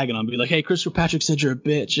keep tagging him, be like, hey, Chris Kirkpatrick said you're a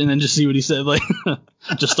bitch, and then just see what he said. Like,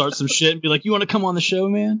 just start some shit and be like, you want to come on the show,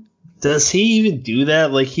 man? Does he even do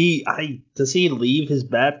that? Like, does he leave his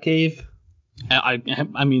bat cave? I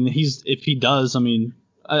mean, if he does, I mean,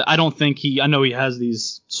 I don't think I know he has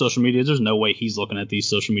these social media. There's no way he's looking at these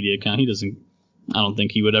social media accounts. He doesn't. I don't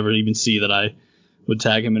think he would ever even see that I would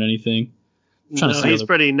tag him in anything. He's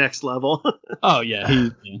pretty next level. Oh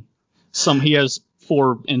yeah, he has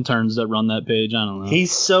 4 interns that run that page. I don't know.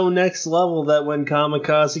 He's so next level that when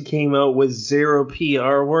Kamikaze came out with 0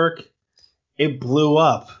 PR work, it blew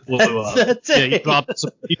up. That's it.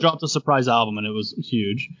 He dropped a surprise album and it was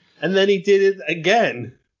huge. And then he did it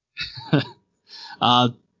again.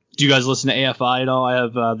 Do you guys listen to AFI at all? I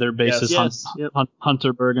have their bassist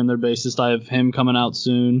Hunter Bergen, their bassist. I have him coming out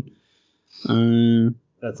soon.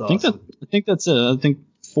 That's awesome. I think that's it. I think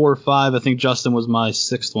 4 or 5. I think Justin was my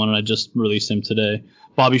 6th one, and I just released him today.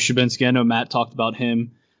 Bobby Shubinsky, I know Matt talked about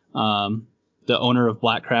him, the owner of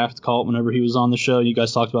Blackcraft Cult, whenever he was on the show. You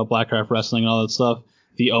guys talked about Blackcraft Wrestling and all that stuff.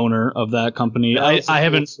 The owner of that company. I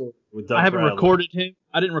haven't with Doug I haven't Bradley. recorded him.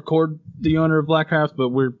 I didn't record the owner of Blackcraft, but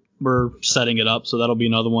we're setting it up, so that'll be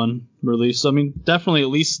another one released. So, I mean, definitely at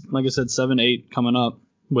least, like I said, 7, 8 coming up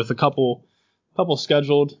with a couple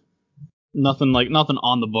scheduled. Nothing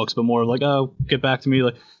on the books, but more like, oh, get back to me.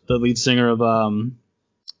 Like the lead singer of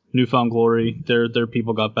Newfound Glory, their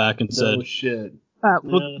people got back and said, "Oh shit."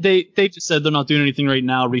 Well, they just said they're not doing anything right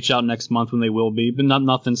now. Reach out next month when they will be, but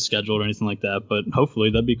nothing scheduled or anything like that. But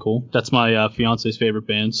hopefully that'd be cool. That's my fiance's favorite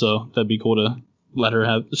band, so that'd be cool to let her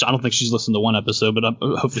have. I don't think she's listened to one episode, but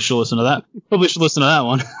hopefully she'll listen to that. Hopefully she'll listen to that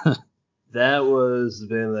one. That was the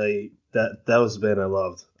band that was the band I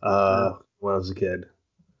loved when I was a kid.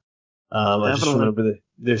 I just remember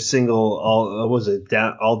their single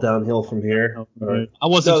all downhill from here. Right. I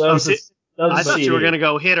wasn't. I thought you were gonna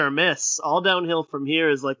go hit or miss. All downhill from here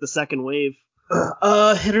is like the second wave.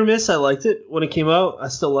 Hit or miss. I liked it when it came out. I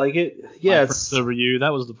still like it. Yeah, Friends Over You.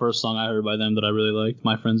 That was the first song I heard by them that I really liked.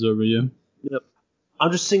 My Friends Over You. Yep.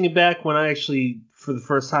 I'm just singing back when for the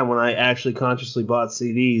first time when I actually consciously bought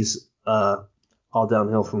CDs. All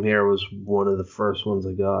Downhill from Here was one of the first ones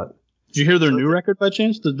I got. Did you hear their new record by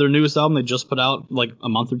chance? Their newest album they just put out like a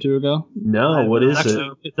month or two ago? No, what is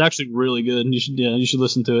it? It's actually really good. You should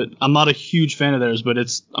listen to it. I'm not a huge fan of theirs, but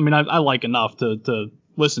I like enough to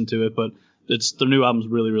listen to it, but their new album's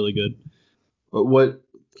really, really good. But what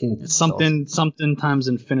something times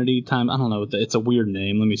infinity time, I don't know, it's a weird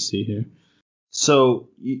name. Let me see here. So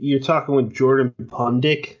you're talking with Jordan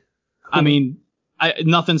Pundik? I mean,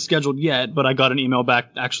 nothing scheduled yet, but I got an email back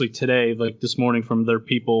actually today, like this morning, from their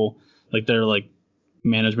people, like their like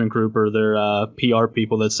management group or their PR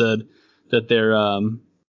people, that said that they're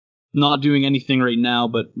not doing anything right now,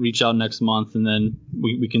 but reach out next month and then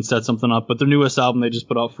we can set something up. But their newest album they just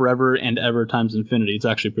put out, Forever and Ever times Infinity. It's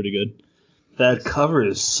actually pretty good. That cover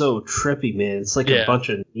is so trippy, man. It's like a bunch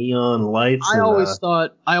of neon lights. I always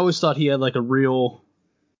thought he had like a real.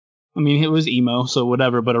 I mean, it was emo, so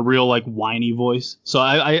whatever, but a real like whiny voice. So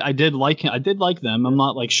I did like him. I did like them. I'm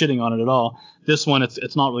not like shitting on it at all. This one,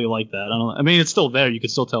 it's not really like that. I mean, it's still there. You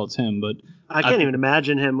could still tell it's him, but I can't even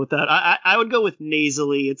imagine him with that. I would go with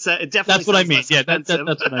nasally. It definitely. That's what I mean. Yeah, that's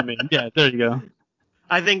what I mean. Yeah, there you go.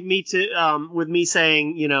 I think me too. With me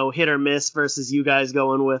saying hit or miss versus you guys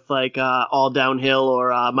going with like all downhill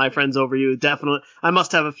or My Friends Over You. Definitely, I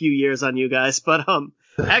must have a few years on you guys, but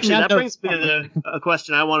Actually, that brings me to a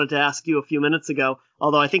question I wanted to ask you a few minutes ago,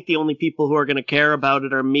 although I think the only people who are going to care about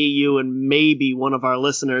it are me, you, and maybe one of our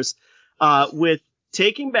listeners. With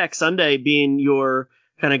Taking Back Sunday being your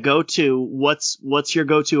kind of go-to, what's your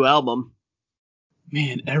go-to album?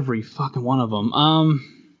 Man, every fucking one of them.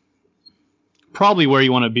 Probably Where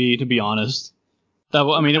You Want to Be, to be honest. It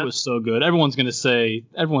was so good. Everyone's gonna say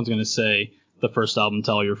the first album,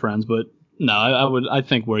 Tell All Your Friends, but no, I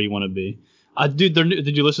think Where You Want to Be. Dude,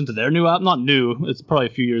 did you listen to their new album? Not new. It's probably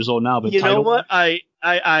a few years old now. But you know what? I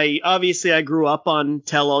obviously I grew up on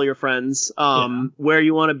Tell All Your Friends. Where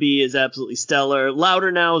You Want to Be is absolutely stellar.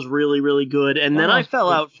 Louder Now is really, really good. And then I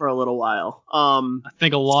fell out for a little while. I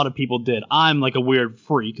think a lot of people did. I'm like a weird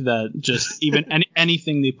freak that just even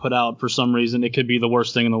anything they put out for some reason, it could be the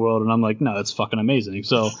worst thing in the world. And I'm like, no, it's fucking amazing.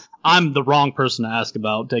 So I'm the wrong person to ask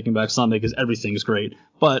about Taking Back Sunday because everything's great.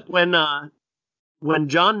 But when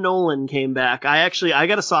John Nolan came back, I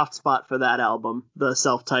got a soft spot for that album, the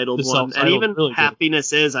self-titled one. And even really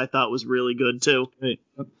Happiness Is, I thought was really good too. Great.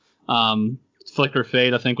 Flicker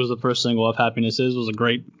Fade, I think, was the first single of Happiness Is. Was a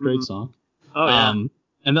great song. Oh yeah.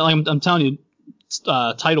 And then I'm telling you,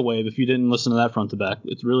 Tidal Wave, if you didn't listen to that front to back,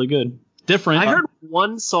 it's really good. Different. I heard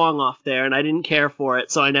one song off there and I didn't care for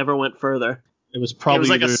it, so I never went further. It was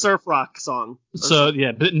like a surf rock song. So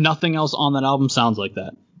yeah, but nothing else on that album sounds like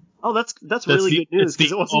that. Oh, that's really good news.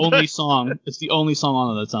 It's the only song. It's the only song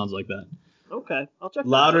on it that sounds like that. Okay, I'll check.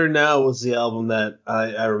 Louder Now was the album that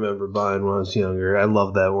I remember buying when I was younger. I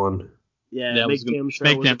love that one. Yeah, Make Damn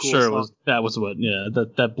Sure that was what. Yeah,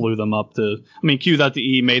 that blew them up to. I mean, Cue That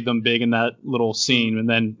the E made them big in that little scene, and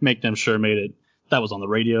then Make Damn Sure made it. That was on the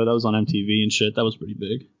radio. That was on MTV and shit. That was pretty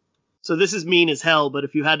big. So this is mean as hell, but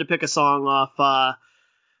if you had to pick a song off, no,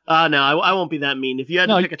 I won't be that mean. If you had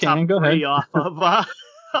to pick a top 3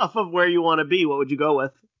 off of Where You Want to Be, what would you go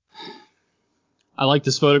with? I like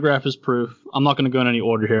This Photograph Is Proof. I'm not going to go in any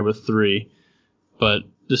order here with 3, but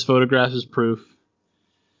This Photograph Is Proof.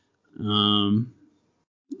 I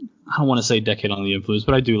don't want to say Decade Under the Influence,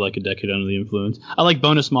 but I do like A Decade Under the Influence. I like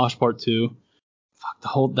Bonus Mosh Part 2.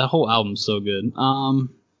 Fuck, that whole album's so good.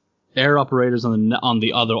 Air Operators on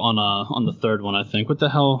the third one, I think. What the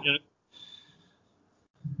hell? Yeah.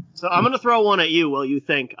 So I'm gonna throw one at you while you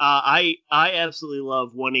think. I absolutely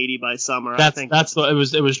love 180 by Summer. That's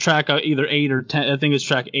it was track either 8 or 10. I think it's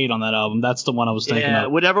track 8 on that album. That's the one I was thinking of. Yeah,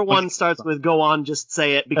 whatever one starts with "Go On, Just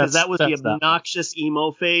Say It," because that was the that's obnoxious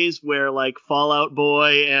emo phase where like Fall Out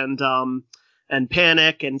Boy and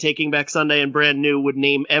Panic and Taking Back Sunday and Brand New would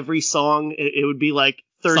name every song. It would be like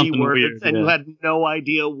 30 Something words, weird, and yeah. you had no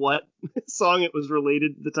idea what song it was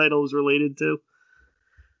related. The title was related to.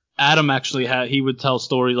 Adam actually he would tell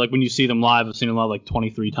stories like when you see them live. I've seen them live like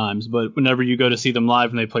 23 times, but whenever you go to see them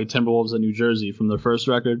live and they play Timberwolves at New Jersey from their first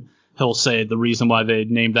record, he'll say the reason why they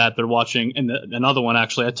named that they're watching. And another one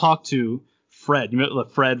actually, I talked to Fred. You know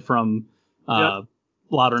Fred from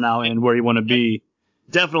Louder Now and Where You Want to Be.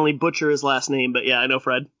 Definitely butcher his last name, but yeah, I know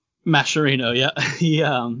Fred. Mascherino,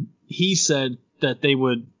 yeah. He said that they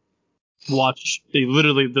would watch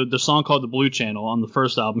the song called The Blue Channel on the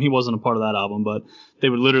first album. He wasn't a part of that album, but they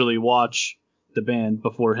would literally watch the band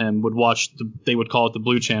before him they would call it the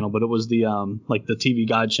Blue Channel, but it was the like the TV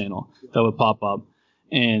guide channel that would pop up,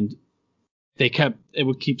 and it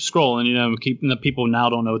would keep scrolling, the people now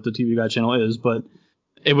don't know what the TV guide channel is, but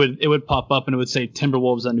it would pop up and it would say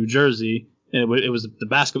Timberwolves at New Jersey. And it was a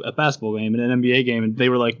basketball game and an NBA game, and they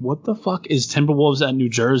were like, "What the fuck is Timberwolves at New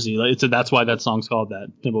Jersey?" Like, that's why that song's called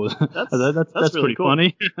that. Timberwolves. That's really pretty cool.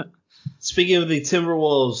 funny. Speaking of the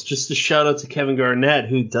Timberwolves, just a shout out to Kevin Garnett,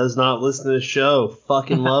 who does not listen to the show.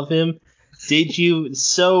 Fucking love him.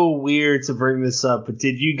 So weird to bring this up, but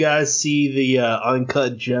did you guys see the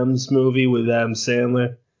Uncut Gems movie with Adam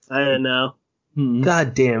Sandler? I don't know.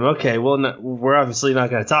 God damn. Okay, well, we're obviously not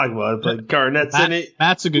going to talk about it, but Garnett's in it.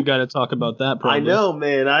 Matt's a good guy to talk about that, probably. I know,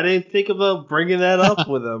 man. I didn't think about bringing that up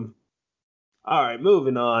with him. All right,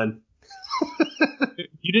 moving on.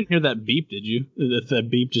 You didn't hear that beep, did you? That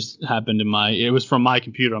beep just happened it was from my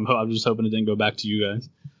computer. I'm just hoping it didn't go back to you guys.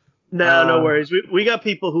 No worries. We got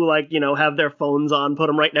people who have their phones on, put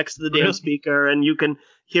them right next to the damn speaker, and you can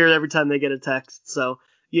hear it every time they get a text. So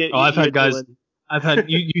I've had guys.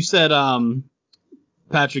 You said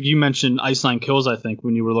Patrick, you mentioned Iceland Kills, I think,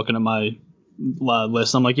 when you were looking at my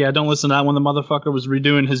list. I'm like, yeah, don't listen to that one. The motherfucker was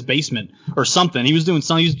redoing his basement or something. He was doing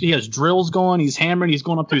something. He has drills going. He's hammering. He's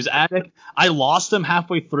going up to his attic. I lost him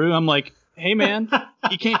halfway through. I'm like, hey, man.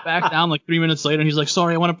 He came back down like 3 minutes later, and he's like,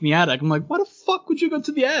 sorry, I went up in the attic. I'm like, why the fuck would you go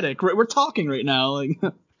to the attic? We're talking right now. Like,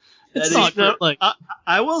 it's not like.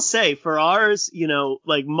 I will say for ours,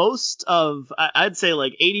 like most of, I'd say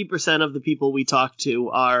like 80% of the people we talk to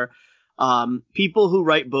are people who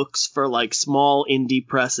write books for like small indie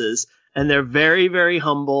presses, and they're very, very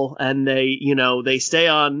humble, and they stay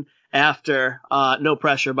on after, no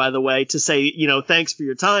pressure, by the way, to say, thanks for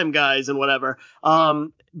your time, guys, and whatever.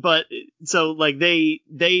 But so like they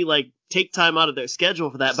like take time out of their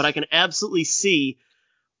schedule for that, but I can absolutely see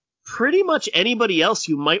pretty much anybody else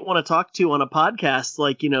you might want to talk to on a podcast,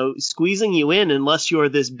 like, squeezing you in, unless you're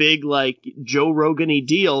this big, like, Joe Rogan-y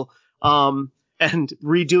deal, and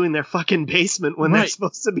redoing their fucking basement when they're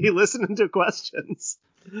supposed to be listening to questions.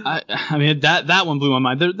 I mean, that one blew my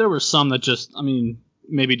mind. There were some that just,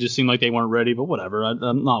 maybe just seemed like they weren't ready, but whatever.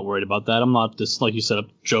 I'm not worried about that. I'm not just, like you said, a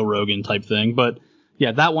Joe Rogan type thing. But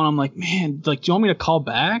yeah, that one I'm like, man, like, do you want me to call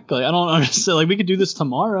back? Like, I don't understand. Like, we could do this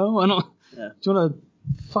tomorrow. Do you want to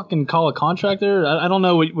fucking call a contractor? I don't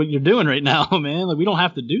know what you're doing right now, man. Like, we don't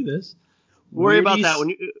have to do this. Worry about that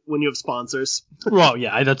when you have sponsors. Well,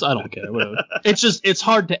 yeah, I don't care. Whatever. It's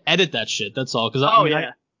hard to edit that shit. That's all. Because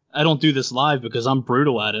I don't do this live because I'm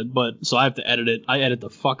brutal at it. But so I have to edit it. I edit the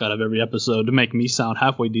fuck out of every episode to make me sound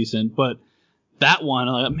halfway decent. But that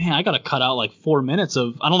one, man, I gotta cut out like 4 minutes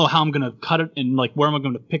of. I don't know how I'm gonna cut it and like where am I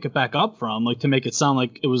going to pick it back up from, like to make it sound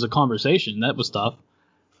like it was a conversation. That was tough.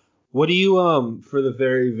 What do you, for the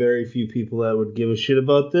very, very few people that would give a shit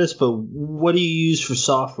about this, but what do you use for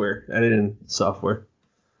software, editing software?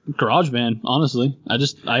 GarageBand, honestly. I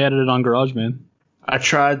edited on GarageBand. I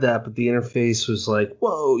tried that, but the interface was like,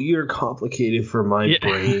 whoa, you're complicated for my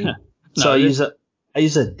brain. So I use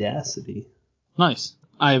Audacity. Nice.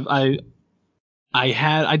 I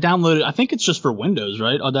downloaded, I think it's just for Windows,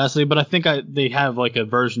 right? Audacity, but I think they have like a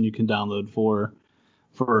version you can download for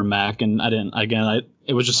Mac, and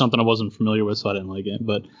it was just something I wasn't familiar with, so I didn't like it.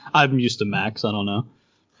 But I'm used to Mac, so I don't know.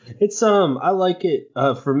 It's I like it.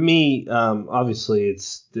 For me, obviously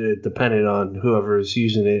it's dependent on whoever is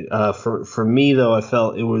using it. For me though, I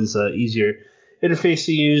felt it was easier interface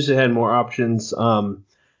to use. It had more options. And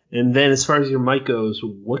then as far as your mic goes,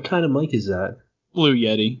 what kind of mic is that? Blue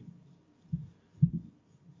Yeti.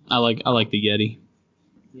 I like the Yeti.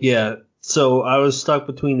 Yeah. So I was stuck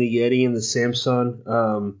between the Yeti and the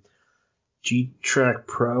Samsung G-Track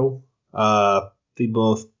Pro. They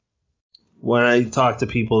both when I talk to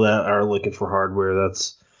people that are looking for hardware,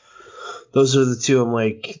 those are the two. I'm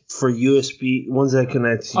like, for USB ones that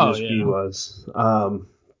connects USB was.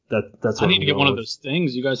 That's what I need to get one of with. those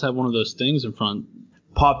things. You guys have one of those things in front.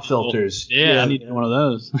 Pop filters. Yeah, I need one of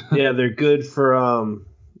those. Yeah, they're good for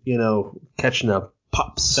catching up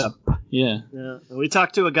pops. Yeah. We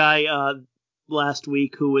talked to a guy last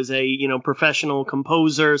week who was a professional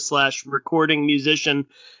composer / recording musician,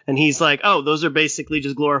 and he's like, oh, those are basically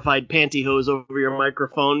just glorified pantyhose over your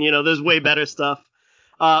microphone. There's way better stuff.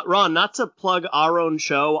 Ron, not to plug our own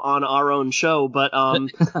show on our own show, but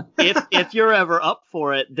if you're ever up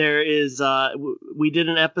for it, there is we did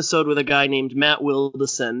an episode with a guy named Matt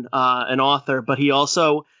Wildeson, an author, but he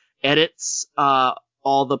also edits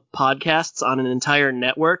all the podcasts on an entire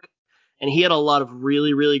network. And he had a lot of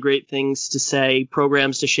really, really great things to say,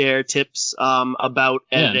 programs to share, tips about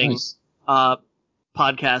editing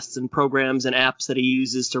podcasts and programs and apps that he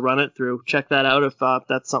uses to run it through. Check that out if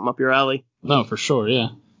that's something up your alley. No, for sure, yeah.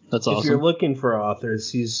 That's awesome. If you're looking for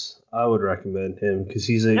authors, I would recommend him because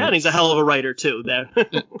he's a hell of a writer too. There.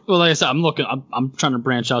 Well, like I said, I'm trying to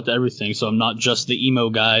branch out to everything, so I'm not just the emo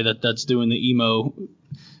guy that's doing the emo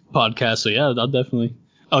podcast. So yeah, I'll definitely.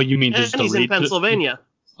 Oh, you mean just and he's in Pennsylvania.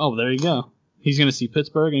 Oh, there you go. He's gonna see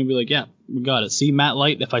Pittsburgh and he'll be like, yeah, we got it. See, Matt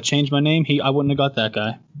Light. If I changed my name, I wouldn't have got that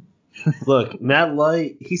guy. Look, Matt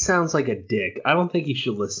Light, he sounds like a dick. I don't think you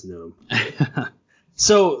should listen to him.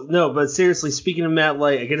 So, no, but seriously, speaking of Matt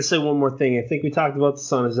Light, I got to say one more thing. I think we talked about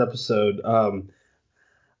this on his episode.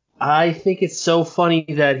 I think it's so funny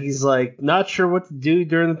that he's like, not sure what to do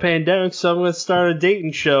during the pandemic, so I'm going to start a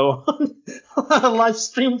dating show. A live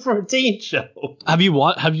stream for a dating show. Have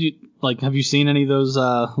you seen any of those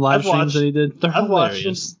live streams that he did? They're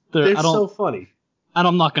hilarious. They're so funny. And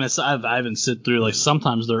I'm not going to say I haven't sit through, like,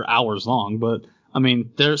 sometimes they're hours long, but I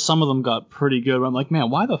mean, some of them got pretty good. I'm like, man,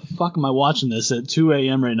 why the fuck am I watching this at 2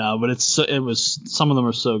 a.m. right now? But some of them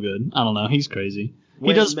are so good. I don't know. He's crazy.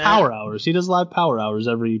 He does power hours. He does live power hours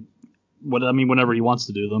whenever he wants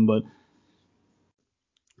to do them. But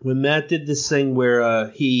when Matt did this thing where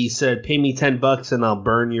he said, "Pay me $10 and I'll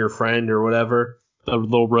burn your friend" or whatever, the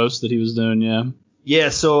little roast that he was doing, yeah. Yeah.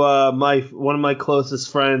 So one of my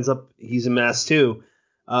closest friends he's in Mass too.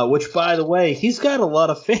 Which, by the way, he's got a lot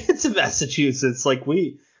of fans in Massachusetts. Like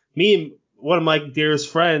me and one of my dearest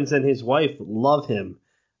friends and his wife love him.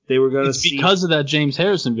 They were going to see. It's because of that James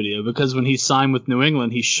Harrison video. Because when he signed with New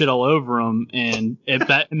England, he shit all over him, and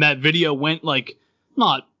that video went like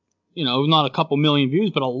not a couple million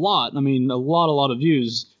views, but a lot. I mean, a lot of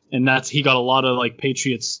views, and he got a lot of like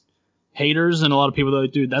Patriots haters and a lot of people that are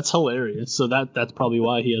like, dude, that's hilarious. So that's probably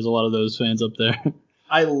why he has a lot of those fans up there.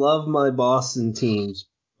 I love my Boston teams.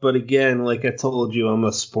 But again, like I told you, I'm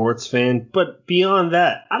a sports fan. But beyond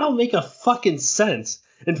that, I don't make a fucking cent.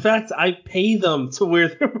 In fact, I pay them to wear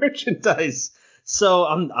their merchandise. So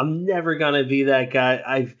I'm never gonna be that guy.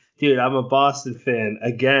 I'm a Boston fan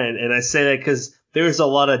again, and I say that because there's a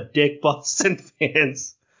lot of dick Boston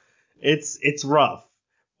fans. It's rough.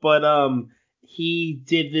 But he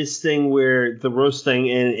did this thing where the roast thing,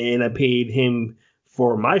 and I paid him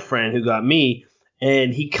for my friend who got me.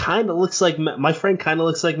 And he kind of looks like my friend kind of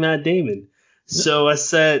looks like Matt Damon. So I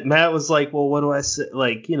said, Matt was like, well, what do I say?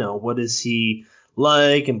 Like, what is he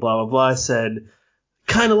like? And blah, blah, blah. I said,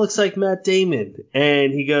 kind of looks like Matt Damon.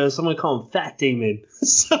 And he goes, I'm going to call him Fat Damon.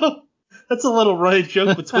 So that's a little running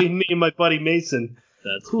joke between me and my buddy Mason.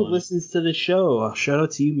 That's who funny. Listens to the show. Shout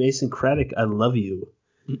out to you, Mason Craddock. I love you.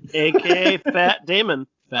 A.K.A. Fat Damon.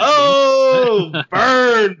 Burn,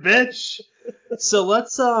 bitch. So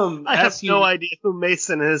let's I have no idea who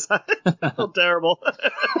Mason is. I feel terrible.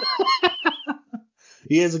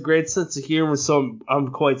 He has a great sense of humor, so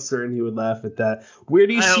I'm quite certain he would laugh at that. Where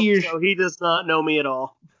do you see your show? He does not know me at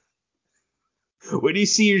all. Where do you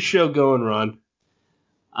see your show going, Ron?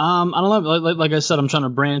 I don't know. Like I said, I'm trying to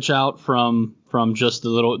branch out from just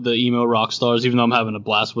the emo rock stars. Even though I'm having a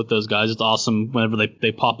blast with those guys, it's awesome whenever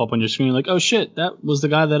they pop up on your screen. Like, oh shit, that was the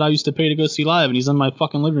guy that I used to pay to go see live, and he's in my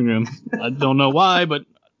fucking living room. I don't know why, but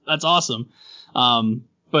that's awesome.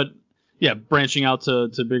 But yeah, branching out to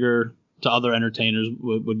other entertainers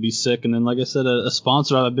would be sick. And then, like I said, a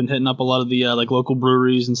sponsor. I've been hitting up a lot of the like local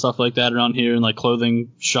breweries and stuff like that around here, and like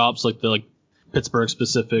clothing shops, like the Pittsburgh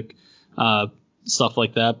specific. Stuff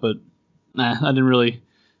like that, but I didn't really.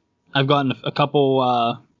 I've gotten a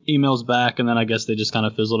couple emails back, and then I guess they just kind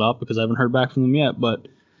of fizzled out because I haven't heard back from them yet. But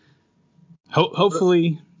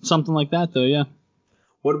hopefully something like that, though. Yeah.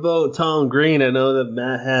 What about Tom Green? I know that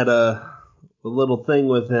Matt had a little thing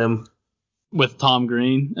with him. With Tom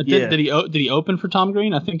Green, yeah. Did he open for Tom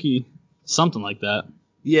Green? I think something like that.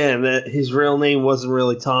 Yeah, and that his real name wasn't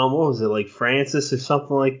really Tom. What was it, like Francis or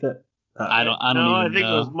something like that? I don't No, I even think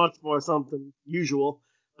it was know. much more something usual.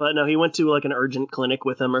 But no, he went to like an urgent clinic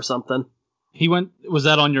with him or something. Was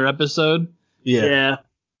that on your episode? Yeah.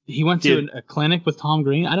 He went to a clinic with Tom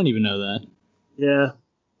Green? I didn't even know that. Yeah.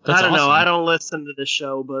 That's I don't know. awesome. I don't listen to this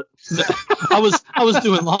show, but I was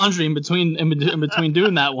doing laundry in between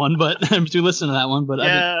doing that one, but in between listening to that one, but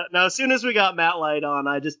yeah. Now, as soon as we got Matt Light on,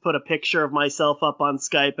 I just put a picture of myself up on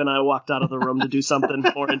Skype and I walked out of the room to do something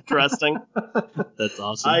more interesting. That's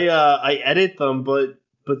awesome. I edit them, but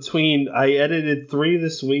I edited 3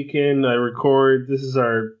 this weekend. This is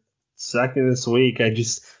our second this week.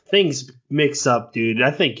 Things mix up, dude. I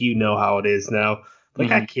think you know how it is now. Like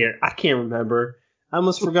I can't remember. I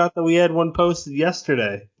almost forgot that we had one posted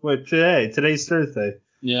yesterday. Wait, today's Thursday.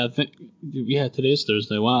 Yeah, today's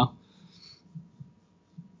Thursday. Wow.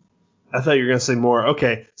 I thought you were gonna say more.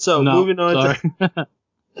 Okay, so No, moving on sorry.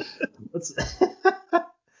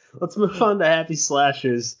 let's move on to Happy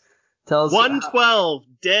Slashers. Tell us 112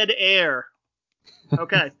 dead air.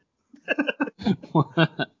 Okay.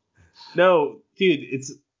 No, dude,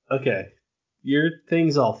 it's okay. Your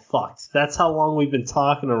thing's all fucked. That's how long we've been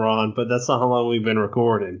talking to Ron, but that's not how long we've been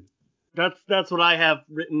recording. That's what I have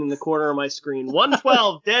written in the corner of my screen.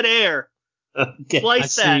 112 dead air. Okay.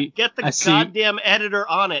 Slice that. Get the goddamn editor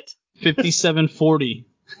on it. 5740.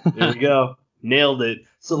 There we go. Nailed it.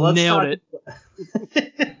 So let's Nailed it.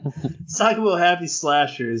 Let's talk about Happy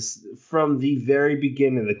Slashers from the very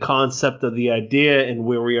beginning, the concept of the idea and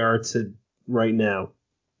where we are to right now.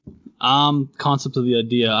 Concept of the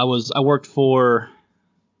idea. I worked for,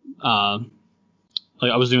 I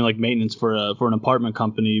was doing like maintenance for an apartment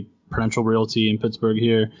company, Prudential Realty in Pittsburgh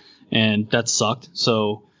here, and that sucked.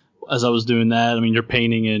 So as I was doing that, I mean, you're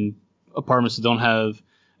painting in apartments that don't have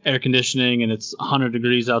air conditioning and it's 100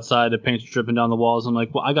 degrees outside, the paint's dripping down the walls. I'm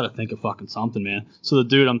like, well, I got to think of fucking something, man. So the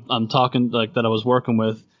dude I'm talking like that I was working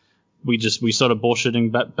with, we started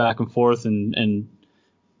bullshitting back and forth and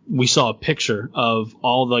we saw a picture of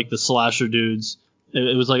all like the slasher dudes.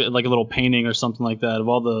 It was like a little painting or something like that of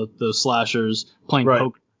all the slashers playing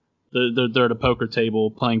poker. They're at a poker table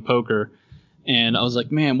playing poker. And I was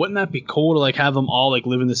like, man, wouldn't that be cool to like have them all like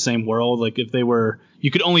live in the same world? Like if they were,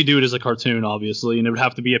 you could only do it as a cartoon, obviously, and it would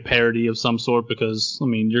have to be a parody of some sort because I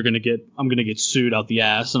mean, I'm gonna get sued out the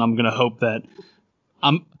ass, and I'm gonna hope that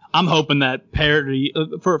I'm hoping that parody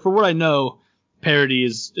for what I know, parody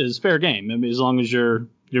is fair game. I mean, as long as you're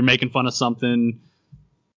making fun of something,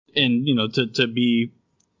 and you know to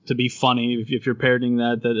be funny, if you're parodying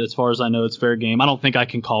that as far as I know, it's fair game. I don't think I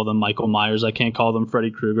can call them Michael Myers. I can't call them Freddy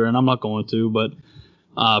Krueger, and I'm not going to. But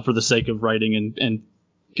for the sake of writing and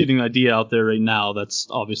getting the idea out there right now, that's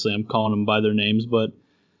obviously I'm calling them by their names. But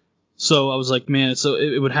so I was like, man, so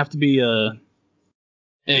it would have to be a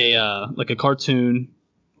like a cartoon.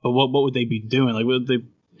 But what would they be doing? Like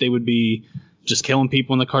they would be just killing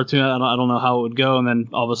people in the cartoon. I don't know how it would go. And then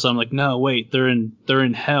all of a sudden, I'm like, no, wait, they're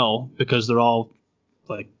in hell because they're all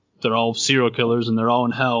serial killers and they're all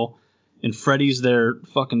in hell. And Freddy's their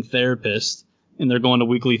fucking therapist, and they're going to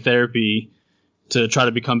weekly therapy to try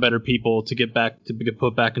to become better people, to get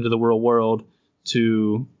put back into the real world,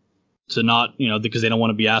 to not, you know, because they don't want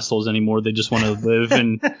to be assholes anymore. They just want to live,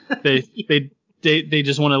 and they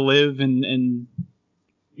just want to live and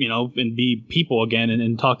you know, and be people again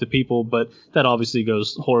and talk to people. But that obviously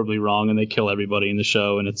goes horribly wrong, and they kill everybody in the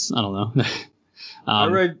show, and it's, I don't know. I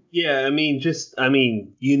read,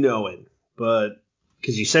 you know it, but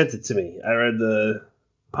because you sent it to me, I read the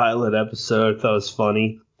pilot episode. I thought it was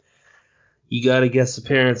funny. You got a guest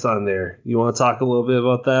appearance on there. You want to talk a little bit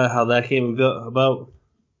about that? How that came about?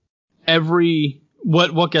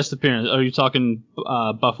 What guest appearance? Are you talking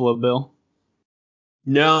Buffalo Bill?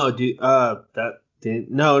 No, dude.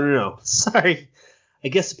 No. Sorry, a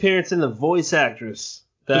guest appearance in the voice actress.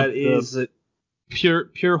 That is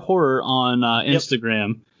pure horror on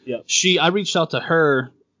Instagram. Yep. I reached out to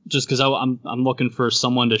her just because I'm looking for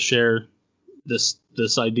someone to share this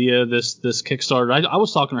idea, this Kickstarter. I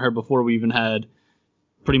was talking to her before we even had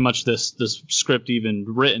pretty much this script even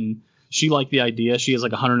written. She liked the idea. She has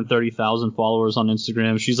like 130,000 followers on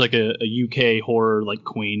Instagram. She's like a UK horror like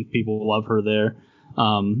queen. People love her there.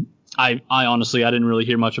 I honestly, I didn't really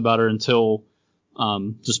hear much about her until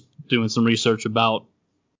just doing some research about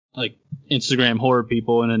like Instagram horror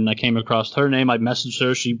people, and then I came across her name. I messaged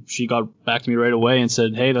her. She got back to me right away and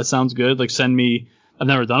said, hey, that sounds good. Like, send me, I've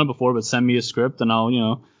never done it before, but send me a script and I'll, you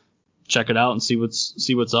know, check it out and see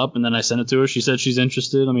what's up. And then I sent it to her. She said she's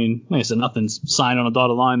interested. I mean, like I said, nothing's signed on a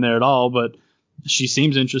dotted line there at all, but she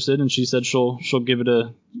seems interested, and she said she'll give it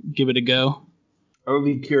a go. I would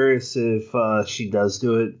be curious if she does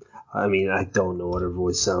do it. I mean, I don't know what her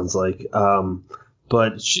voice sounds like.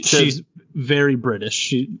 But she's very British.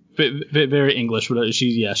 She very English.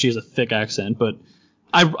 She has a thick accent. But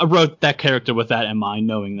I wrote that character with that in mind,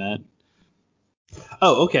 knowing that.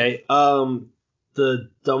 Oh, okay. The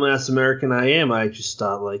dumbass American I am, I just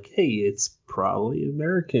thought like, hey, it's probably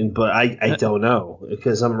American, but I don't know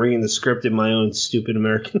because I'm reading the script in my own stupid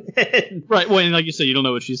American head. Right. Well, and like you said, you don't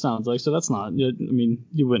know what she sounds like, so that's not. I mean,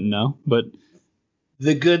 you wouldn't know. But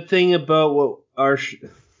the good thing about what our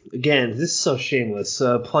again, this is so shameless,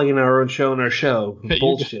 plugging our own show and our show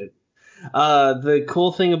bullshit. The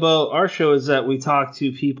cool thing about our show is that we talk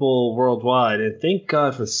to people worldwide, and thank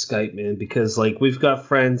God for Skype, man, because like we've got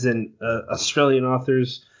friends and Australian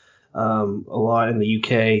authors, a lot in the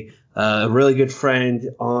UK. A really good friend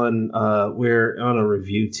we're on a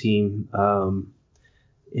review team,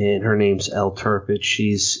 and her name's Elle Turpich.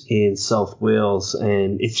 She's in South Wales,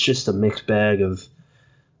 and it's just a mixed bag of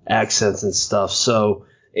accents and stuff. So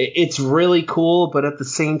it's really cool, but at the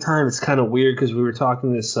same time, it's kind of weird because we were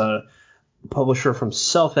talking to this publisher from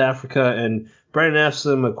South Africa, and Brandon asked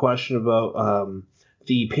them a question about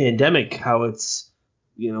the pandemic, how it's,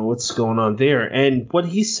 what's going on there. And what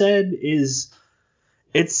he said is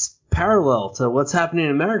it's parallel to what's happening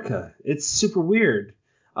in America. It's super weird.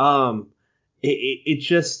 It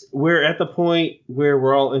just, we're at the point where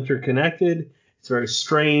we're all interconnected. It's very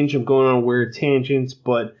strange. I'm going on weird tangents,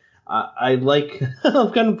 but I like,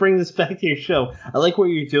 I'm going to bring this back to your show. I like what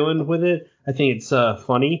you're doing with it. I think it's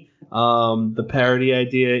funny. The parody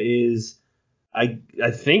idea is, I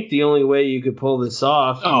think the only way you could pull this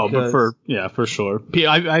off. Oh, but for sure.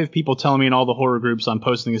 I have people telling me in all the horror groups I'm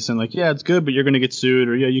posting this in, like, yeah, it's good, but you're going to get sued,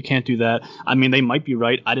 or yeah, you can't do that. I mean, they might be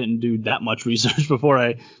right. I didn't do that much research before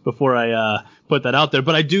I put that out there.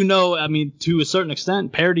 But I do know, I mean, to a certain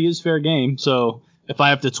extent, parody is fair game. So if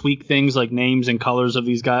I have to tweak things like names and colors of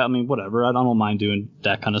these guys, I mean, whatever. I don't mind doing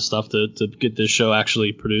that kind of stuff to get this show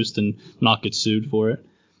actually produced and not get sued for it.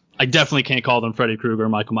 I definitely can't call them Freddy Krueger or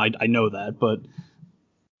Michael Myers. I know that, but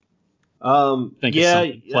think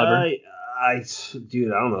it's clever.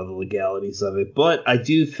 Dude, I don't know the legalities of it, but I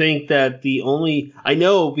do think that I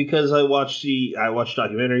know because I watch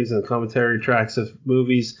documentaries and commentary tracks of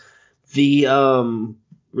movies. The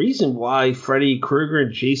reason why Freddy Krueger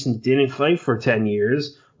and Jason didn't fight for 10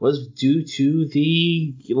 years was due to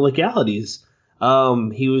the legalities.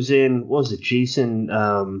 He was in, what was it, Jason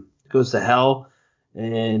Goes to Hell,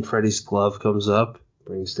 and Freddy's glove comes up,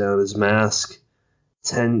 brings down his mask.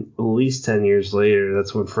 At least 10 years later,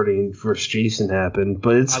 that's when Freddy vs. Jason happened.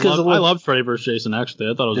 But it's because I loved Freddy vs. Jason, actually.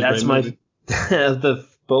 I thought it was a great movie.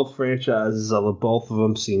 Both franchises, I love both of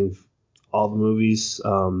them, seen all the movies.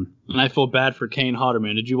 And I feel bad for Kane Hodder,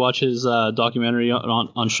 man. Did you watch his documentary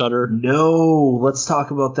on Shudder? No, let's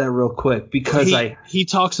talk about that real quick because he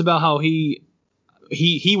talks about how he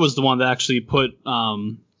was the one that actually put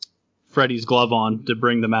Freddy's glove on to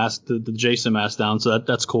bring the Jason mask down. So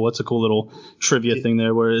that's cool. It's a cool little trivia thing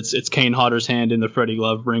there where it's Kane Hodder's hand in the Freddy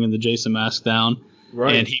glove bringing the Jason mask down.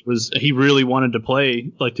 Right. And he really wanted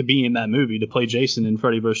to be in that movie, to play Jason in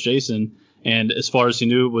Freddy vs. Jason. And as far as he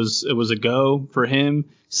knew, it was a go for him.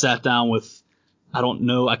 Sat down with, I don't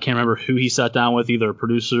know, I can't remember who he sat down with, either a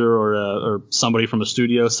producer or somebody from a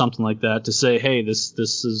studio, something like that, to say, hey, this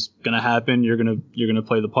is gonna happen. You're gonna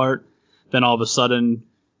play the part. Then all of a sudden,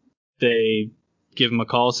 they give him a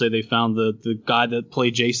call, say they found the guy that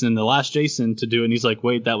played Jason in the last Jason to do it, and he's like,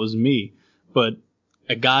 wait, that was me. But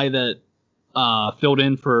a guy that filled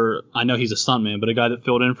in for, I know he's a stuntman, but a guy that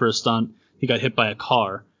filled in for a stunt, he got hit by a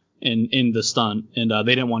car in the stunt, and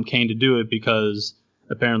they didn't want Kane to do it because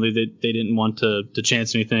apparently they didn't want to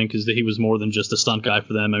chance anything because he was more than just a stunt guy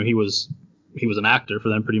for them. I mean, he was an actor for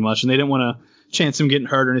them pretty much, and they didn't want to chance him getting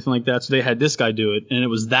hurt or anything like that, so they had this guy do it, and it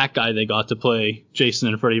was that guy they got to play Jason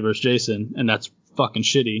and Freddy vs. Jason, and that's fucking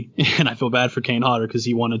shitty. And I feel bad for Kane Hodder because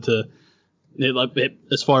he wanted to.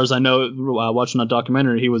 As far as I know, watching that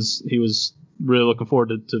documentary, he was really looking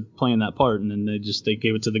forward to playing that part, and then they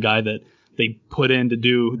gave it to the guy that they put in to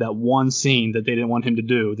do that one scene that they didn't want him to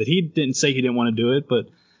do. That he didn't say he didn't want to do it, but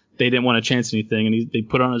they didn't want to chance anything, and they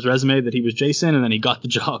put on his resume that he was Jason, and then he got the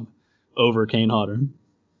job over Kane Hodder.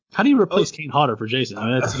 How do you replace Kane Hodder for Jason?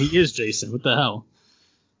 I mean, he is Jason. What the hell?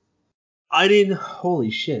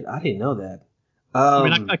 Holy shit, I didn't know that. I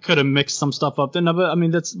mean, I could have mixed some stuff up, didn't I? But I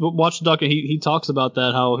mean, watch the doc. He talks about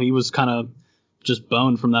that, how he was kind of just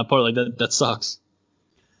boned from that part. Like that sucks.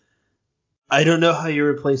 I don't know how you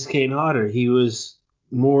replace Kane Hodder. He was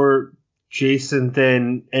more Jason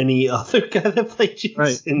than any other guy that played Jason.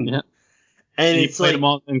 Right. Yeah. And he it's played like them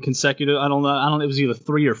all in consecutive. I don't know. It was either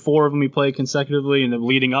 3 or 4 of them he played consecutively, and then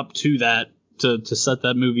leading up to that to set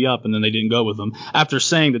that movie up, and then they didn't go with them after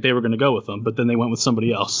saying that they were going to go with them, but then they went with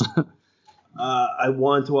somebody else. I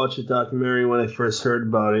wanted to watch the documentary when I first heard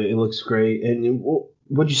about it. It looks great. And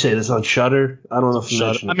what'd you say? This on Shudder? I don't know if you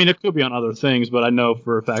mentioned it. I mean, it could be on other things, but I know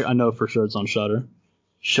for sure it's on Shudder.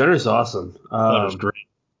 Shudder's awesome. Shudder's great.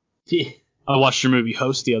 Yeah. I watched your movie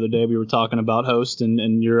Host the other day. We were talking about Host,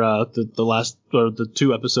 and your the last or the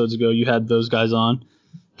 2 episodes ago you had those guys on.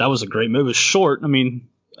 That was a great movie. It was short. I mean,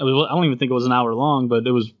 I don't even think it was an hour long, but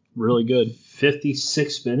it was really good.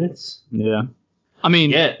 56 minutes? Yeah. I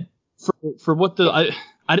mean, yeah. For what I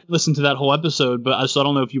didn't listen to that whole episode, but so I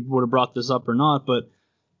don't know if you would have brought this up or not, but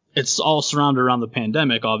it's all surrounded around the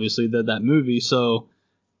pandemic, obviously, that movie. So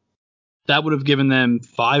that would have given them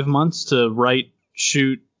 5 months to write,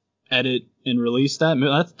 shoot, edit, and release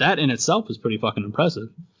that. That in itself is pretty fucking impressive.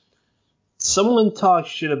 Someone talked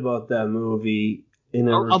shit about that movie in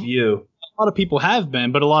a review. A lot of people have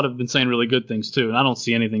been, but a lot have been saying really good things too, and I don't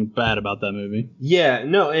see anything bad about that movie. Yeah,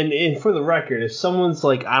 no, and for the record, if someone's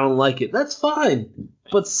like, I don't like it, that's fine.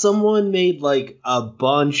 But someone made like a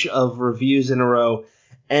bunch of reviews in a row,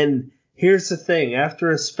 and here's the thing,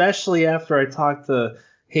 especially after I talked to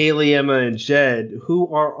Haley, Emma, and Jed,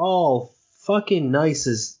 who are all fucking nice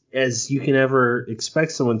as you can ever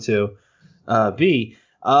expect someone to be,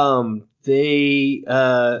 they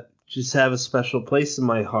just have a special place in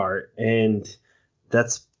my heart, and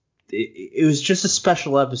it was just a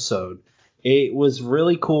special episode. It was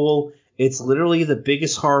really cool. It's literally the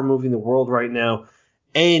biggest horror movie in the world right now.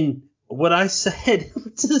 And what I said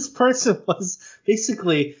to this person was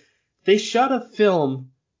basically they shot a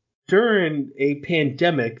film during a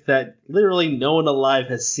pandemic that literally no one alive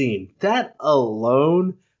has seen. That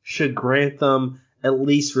alone should grant them at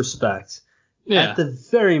least respect. Yeah. At the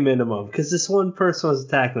very minimum, because this one person was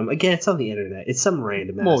attacking them. Again, it's on the internet. It's some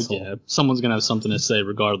random asshole. Well, yeah, someone's gonna have something to say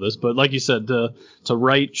regardless. But like you said, to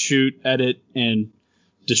write, shoot, edit, and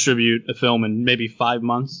distribute a film in maybe 5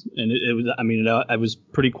 months, and it was. I mean, it was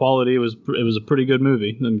pretty quality. It was a pretty good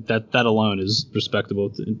movie. I mean, that alone is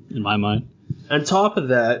respectable in my mind. On top of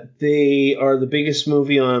that, they are the biggest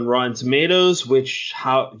movie on Rotten Tomatoes, which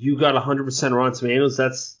how you got 100% Rotten Tomatoes.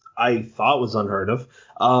 That's I thought was unheard of.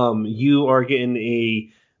 You are getting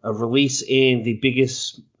a release in the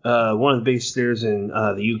biggest, one of the biggest theaters in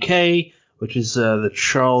the UK, which is the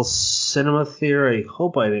Charles Cinema Theatre. I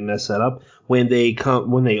hope I didn't mess that up. When they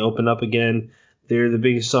open up again, they're the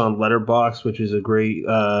biggest on Letterboxd, which is a great.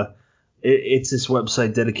 It's this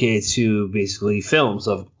website dedicated to basically films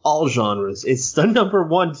of all genres. It's the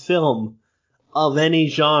 #1 film of any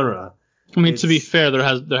genre. I mean, to be fair, there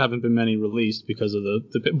haven't been many released because of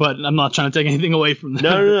the but I'm not trying to take anything away from that.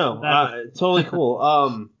 No. Totally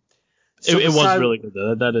cool. It was really good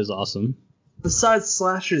though. That is awesome. Besides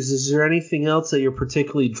slashers, is there anything else that you're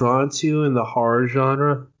particularly drawn to in the horror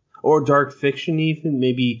genre or dark fiction even?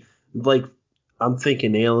 Maybe like I'm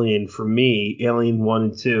thinking Alien for me, Alien 1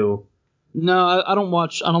 and 2. No, I don't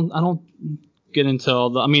watch. I don't get into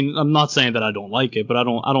all the. I mean, I'm not saying that I don't like it, but I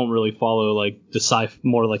don't really follow like the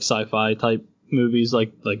more like sci-fi type movies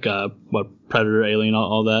like what Predator, Alien,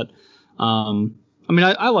 all that. I mean,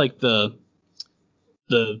 I like the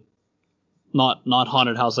not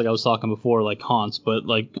haunted house like I was talking before, like Haunts, but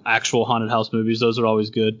like actual haunted house movies. Those are always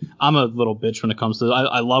good. I'm a little bitch when it comes to.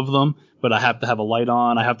 I love them, but I have to have a light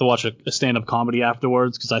on. I have to watch a stand-up comedy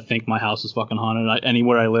afterwards because I think my house is fucking haunted.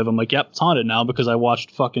 Anywhere I live, I'm like, yep, it's haunted now because I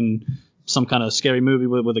watched fucking some kind of scary movie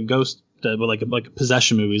with a ghost, with like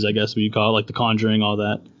possession movies, I guess what you call it, like The Conjuring, all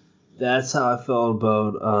that. That's how I felt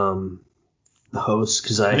about the Host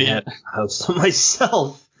because I had a house to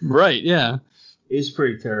myself. Right, yeah. It was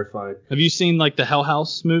pretty terrifying. Have you seen like the Hell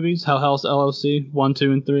House movies? Hell House LLC 1,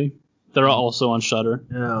 2, and 3. They're also on Shudder.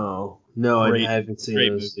 No, I haven't seen great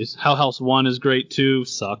those. Movies. Hell House 1 is great, 2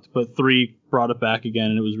 sucked, but 3 brought it back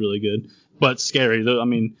again and it was really good. But scary. I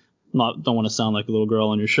mean, don't want to sound like a little girl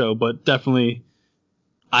on your show, but definitely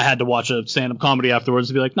I had to watch a stand-up comedy afterwards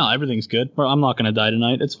to be like, no, everything's good. I'm not going to die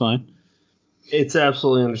tonight. It's fine. It's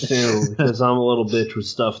absolutely understandable because I'm a little bitch with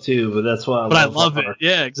stuff too, but that's why I love it.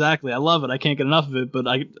 Yeah, exactly. I love it. I can't get enough of it, but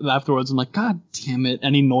afterwards I'm like, God damn it.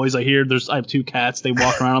 Any noise I hear, I have 2 cats. They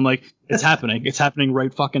walk around. I'm like, it's happening. It's happening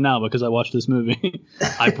right fucking now because I watched this movie.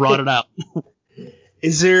 I brought it out.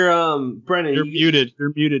 Is there, Brennan? You're muted.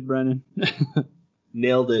 You're muted, Brennan.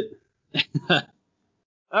 Nailed it. All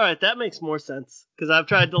right, that makes more sense because I've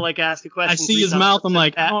tried to like ask a question. I see his mouth. I'm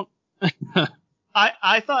like,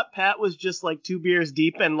 I thought Pat was just like 2 beers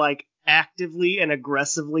deep and like actively and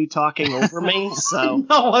aggressively talking over me. So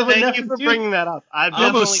No, I would thank never you for do bringing that up. I've I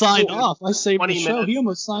almost signed definitely off. I saved the 20 show. minutes. He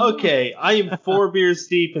almost signed off. Okay, I am 4 beers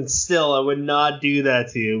deep, and still I would not do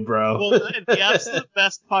that to you, bro. Well, the absolute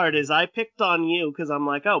best part is I picked on you because I'm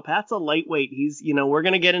like, oh, Pat's a lightweight. He's, we're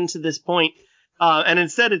going to get into this point. And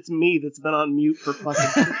instead it's me that's been on mute for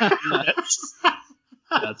fucking 15 minutes.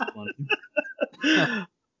 That's funny.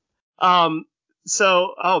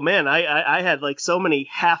 So, oh man, I had like so many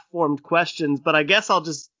half-formed questions, but I guess I'll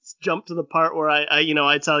just jump to the part where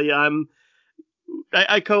I tell you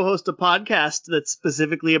I co-host a podcast that's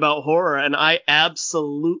specifically about horror, and I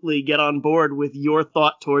absolutely get on board with your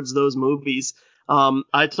thought towards those movies. I'm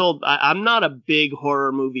not a big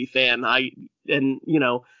horror movie fan.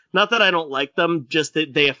 Not that I don't like them, just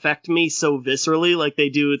that they affect me so viscerally, like they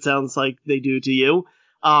do. It sounds like they do to you,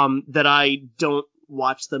 that I don't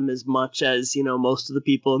watch them as much as, most of the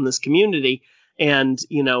people in this community. And,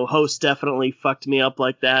 Host definitely fucked me up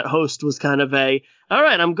like that. Host was kind of all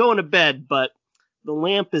right, I'm going to bed, but the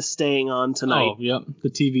lamp is staying on tonight. Oh, yep. The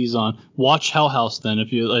TV's on. Watch Hell House then.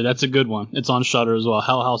 If you like, that's a good one. It's on Shudder as well.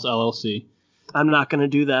 Hell House LLC. I'm not going to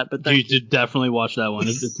do that, but You should definitely watch that one.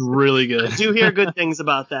 It's really good. I do hear good things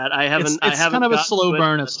about that. It's kind of a slow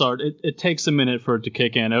burn at start. It takes a minute for it to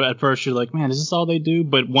kick in. At first you're like, man, is this all they do?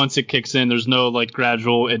 But once it kicks in, there's no like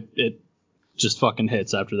gradual. It just fucking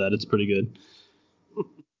hits after that. It's pretty good.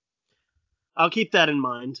 I'll keep that in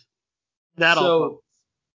mind.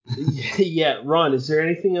 Yeah, Ron, is there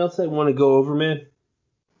anything else I want to go over, man?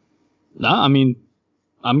 No, I mean,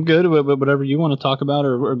 I'm good with whatever you want to talk about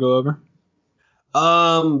or go over.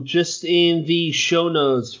 Just in the show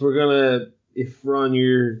notes, we're gonna, if Ron,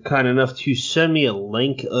 you're kind enough to send me a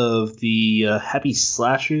link of the Happy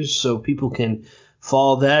Slashers so people can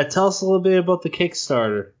follow that. Tell us a little bit about the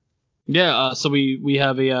Kickstarter. Yeah, so we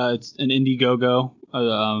have it's an Indiegogo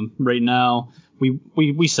right now.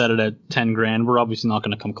 We set it at 10 grand. We're obviously not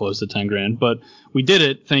going to come close to 10 grand, but we did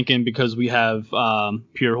it thinking because we have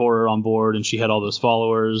Pure Horror on board and she had all those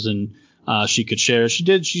followers and she could share. She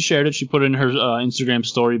shared it. She put it in her Instagram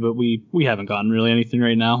story, but we haven't gotten really anything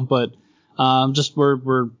right now. But just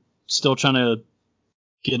we're still trying to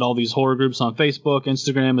get all these horror groups on Facebook,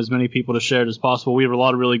 Instagram, as many people to share it as possible. We have a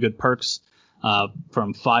lot of really good perks from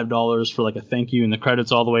 $5 for like a thank you in the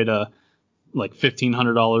credits all the way to like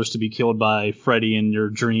 $1,500 to be killed by Freddy in your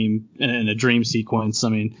dream in a dream sequence. I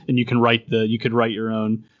mean, and you could write your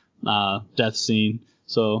own death scene.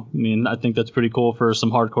 So, I mean, I think that's pretty cool for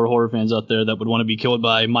some hardcore horror fans out there that would want to be killed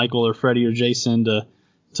by Michael or Freddy or Jason to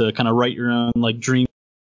kind of write your own like dream.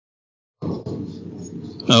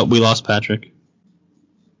 Oh, we lost Patrick.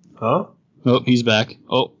 Huh? Oh, he's back.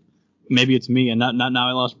 Oh, maybe it's me and not now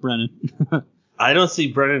I lost Brennan. I don't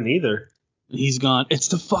see Brennan either. He's gone. It's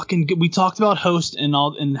the fucking. We talked about Host and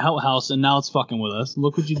all in Hell House, and now it's fucking with us.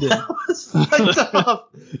 Look what you did.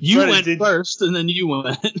 You Brennan, went first, and then you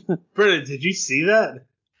went. Brennan, did you see that?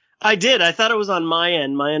 I did. I thought it was on my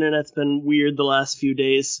end. My internet's been weird the last few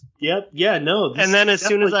days. Yep. Yeah. No. And then as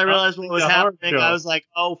soon as I realized what was happening, show. I was like,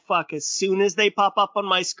 "Oh fuck!" As soon as they pop up on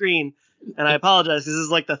my screen, and I apologize. This is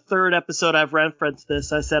like the third episode I've referenced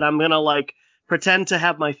this. I said I'm gonna like pretend to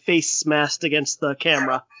have my face smashed against the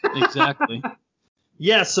camera. Exactly.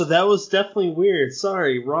 Yeah, so that was definitely weird.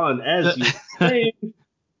 Sorry, Ron, as you say.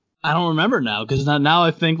 I don't remember now, because now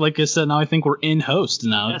I think, like I said, now I think we're in Host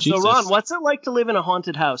now. Yeah, Jesus. so Ron, what's it like to live in a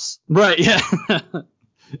haunted house? Right, yeah.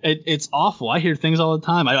 It's awful. I hear things all the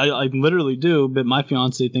time. I literally do, but my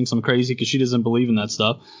fiance thinks I'm crazy because she doesn't believe in that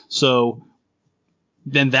stuff. So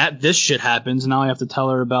then this shit happens, and now I have to tell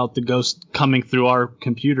her about the ghost coming through our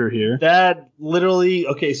computer here. That literally,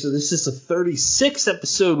 okay, so this is the 36th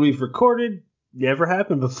episode we've recorded. Never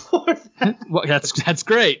happened before. Well, that's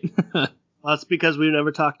great. Well, that's because we've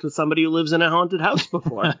never talked to somebody who lives in a haunted house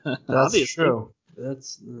before. That's Obviously. true.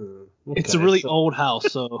 That's okay, It's a really old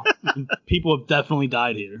house, so people have definitely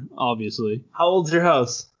died here, obviously. How old's your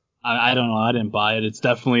house? I don't know. I didn't buy it. It's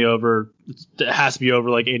definitely it has to be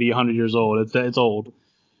over like 80, 100 years old. It's old.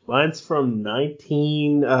 Mine's from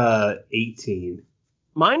 1918.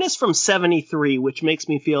 Mine is from 73, which makes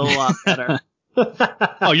me feel a lot better.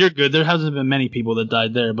 Oh, you're good. There hasn't been many people that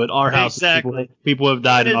died there, but our house, exactly. people have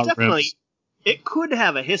died in our definitely, rooms. It could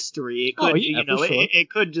have a history. It could, for sure.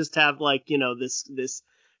 it could just have like, this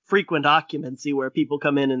frequent occupancy where people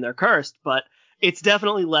come in and they're cursed, but it's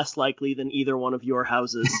definitely less likely than either one of your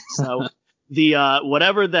houses. So the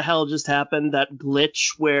whatever the hell just happened, that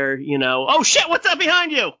glitch where, oh shit, what's that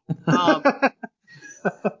behind you?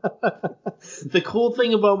 The cool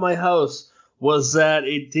thing about my house was that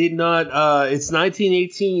it did not, it's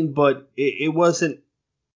 1918, but it wasn't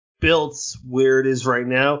built where it is right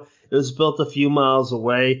now. It was built a few miles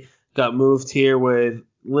away. Got moved here with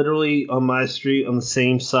literally on my street on the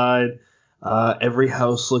same side. Every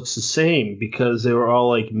house looks the same because they were all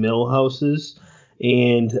like mill houses.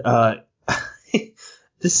 And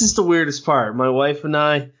this is the weirdest part. My wife and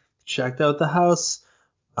I checked out the house.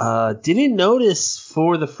 Didn't notice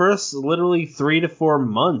for the first literally 3 to 4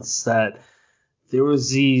 months that there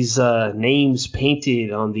was these names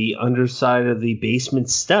painted on the underside of the basement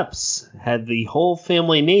steps. Had the whole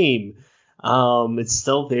family name. It's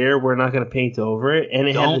still there. We're not going to paint over it. And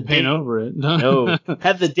it Don't had the paint date, over it. no,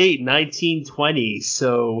 had the date 1920.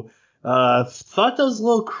 So thought that was a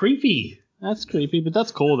little creepy. That's creepy, but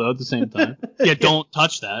that's cool though at the same time. Yeah, don't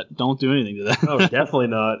touch that. Don't do anything to that. Oh, definitely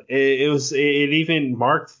not. It even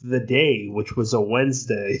marked the day, which was a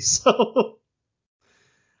Wednesday. So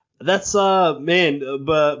that's man.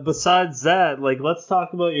 But besides that, like, let's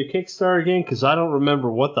talk about your Kickstarter again, because I don't remember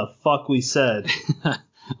what the fuck we said.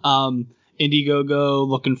 Indiegogo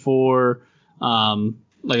looking for,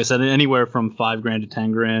 like I said, anywhere from $5,000 to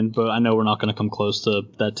 $10,000, but I know we're not going to come close to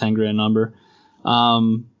that $10,000 number.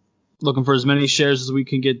 Looking for as many shares as we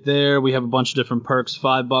can get there. We have a bunch of different perks,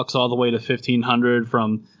 $5 all the way to $1,500,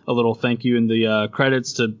 from a little thank you in the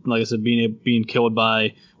credits to, like I said, being killed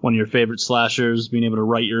by one of your favorite slashers, being able to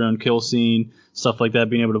write your own kill scene, stuff like that,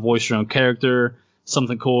 being able to voice your own character.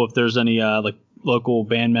 Something cool if there's any like local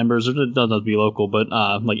band members, or it doesn't have to be local, but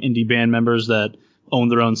like indie band members that own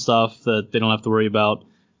their own stuff that they don't have to worry about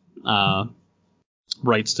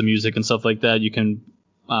rights to music and stuff like that. You can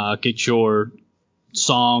get your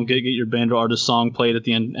song, get your band or artist song played at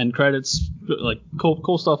the end credits, like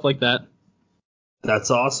cool stuff like that. That's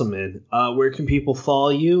awesome, man. Where can people follow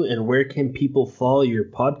you, and where can people follow your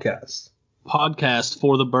podcast? Podcast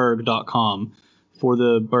fortheberg.com. For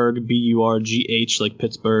the Berg, BURGH, like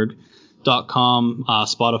Pittsburgh.com.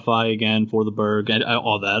 Spotify again, For the Berg, and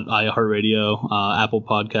all that. iHeartRadio, Apple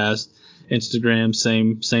Podcast, Instagram,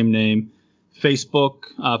 same name.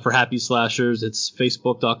 Facebook for Happy Slashers, it's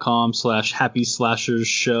facebook.com/Happy Slashers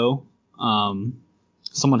Show.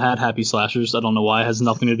 Someone had Happy Slashers. I don't know why. It has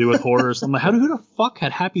nothing to do with horror. So I'm like, who the fuck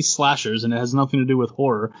had Happy Slashers and it has nothing to do with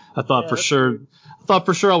horror? I thought for sure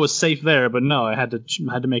I was safe there, but no, I had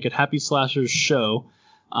to make it Happy Slashers Show.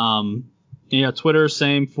 Yeah, Twitter,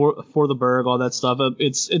 same, for the Berg, all that stuff.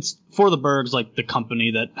 It's For the Berg's like the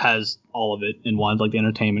company that has all of it in one, like the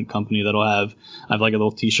entertainment company that'll I have like a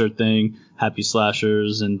little T-shirt thing, Happy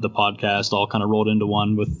Slashers, and the podcast all kind of rolled into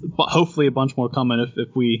one, with hopefully a bunch more coming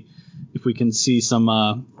if we can see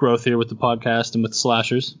some growth here with the podcast and with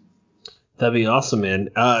slashers. That'd be awesome, man.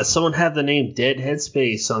 Someone had the name Dead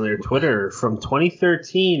Headspace on their Twitter from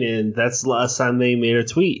 2013, and that's the last time they made a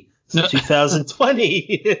tweet. It's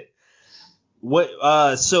 2020.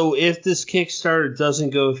 What? So if this Kickstarter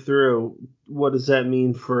doesn't go through, what does that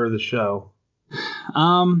mean for the show?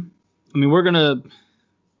 I mean, we're gonna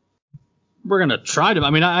try to. I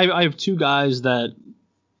mean, I have two guys that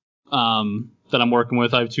I'm working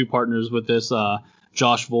with. I have two partners with this,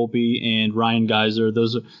 Josh Volpe and Ryan Geiser.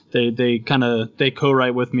 Those are they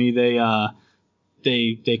co-write with me.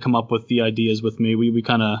 They come up with the ideas with me. We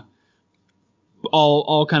kind of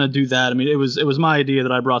all kind of do that. I mean, it was my idea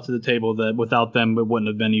that I brought to the table that without them it wouldn't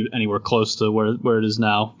have been anywhere close to where it is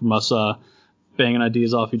now, from us banging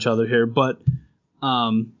ideas off each other here. But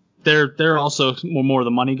they're also more the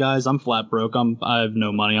money guys. I'm flat broke. I have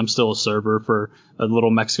no money. I'm still a server for a little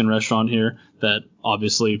Mexican restaurant here that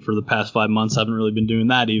obviously for the past 5 months haven't really been doing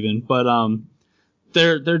that even. But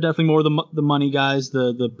they're definitely more the money guys,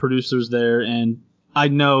 the producers there, and I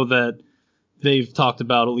know that they've talked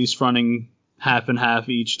about at least running half and half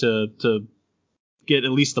each to get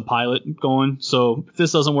at least the pilot going. So if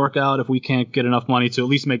this doesn't work out, if we can't get enough money to at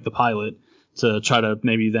least make the pilot, to try to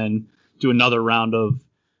maybe then do another round of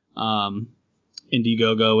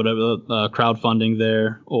Indiegogo, whatever, crowdfunding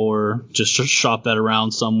there, or just shop that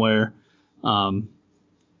around somewhere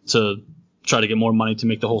to try to get more money to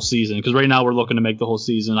make the whole season. Because right now we're looking to make the whole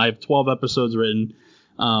season. I have 12 episodes written,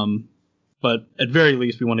 but at very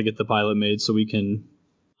least we want to get the pilot made so we can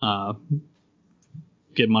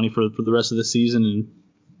get money for the rest of the season, and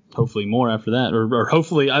hopefully more after that. Or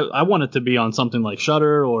hopefully I want it to be on something like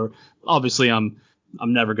Shudder, or obviously I'm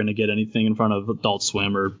never going to get anything in front of Adult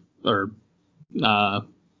Swim or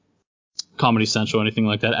Comedy Central or anything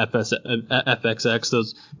like that. FXX,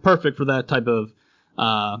 those perfect for that type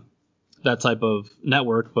of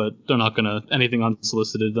network, but they're not going to, anything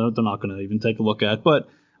unsolicited, they're not going to even take a look at. But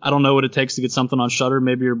I don't know what it takes to get something on Shudder.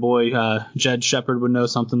 Maybe your boy Jed Shepard would know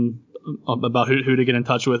something about who to get in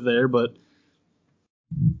touch with there. But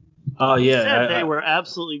oh yeah, they were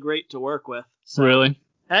absolutely great to work with. So. Really?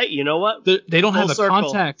 Hey, you know what? They don't Full have a circle.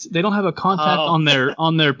 contact. They don't have a contact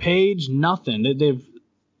on their page. Nothing.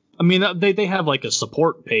 They have like a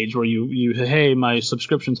support page where you hey, my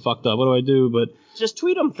subscription's fucked up. What do I do? But just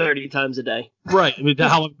tweet them 30 times a day. Right. I mean,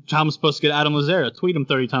 how am I supposed to get Adam Lazzara? Tweet him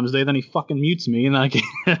 30 times a day, then he fucking mutes me, and I can't.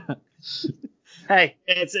 Hey,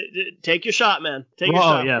 take your shot, man. Take your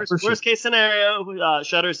shot. Yeah, worst case scenario,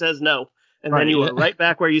 Shutter says no, and then you were right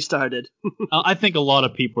back where you started. I think a lot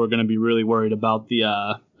of people are going to be really worried about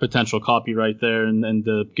the potential copyright there and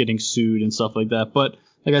the getting sued and stuff like that. But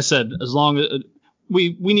like I said, as long as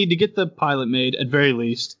we need to get the pilot made, at very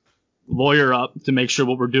least, lawyer up to make sure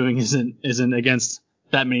what we're doing isn't against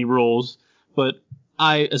that many rules. But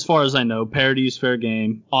as far as I know, parody is fair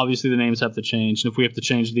game. Obviously, the names have to change, and if we have to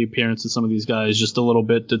change the appearance of some of these guys just a little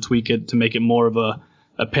bit to tweak it to make it more of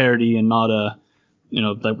a parody and not a,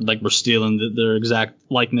 like we're stealing their exact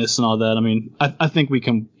likeness and all that. I mean, I think we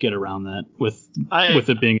can get around that with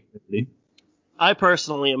it being a parody. I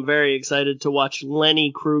personally am very excited to watch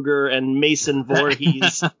Lenny Kruger and Mason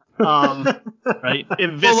Voorhees right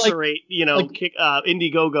eviscerate, kick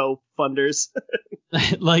Indiegogo funders.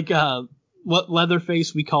 Like what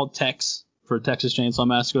Leatherface we called Tex for Texas Chainsaw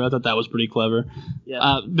Massacre. I thought that was pretty clever.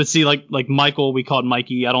 Yeah. But see, like Michael we called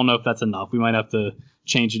Mikey. I don't know if that's enough. We might have to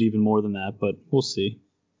change it even more than that, but we'll see.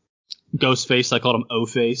 Ghostface, I called him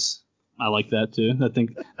O-Face. I like that too. I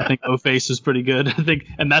think O-Face is pretty good.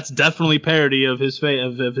 And that's definitely parody of his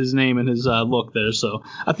of his name and his look there. So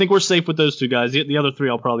I think we're safe with those two guys. The other three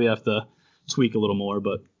I'll probably have to tweak a little more,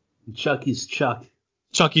 but Chucky's Chuck.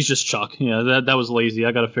 Chucky's just Chuck. Yeah, that was lazy.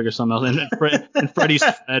 I got to figure something else. And Freddy's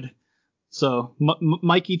Fred. So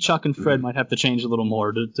Mikey, Chuck, and Fred might have to change a little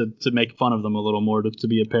more to make fun of them a little more to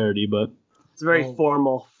be a parody, but it's very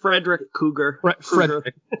formal. Frederick Cougar.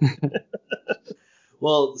 Frederick.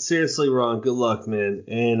 Well, seriously, Ron, good luck, man.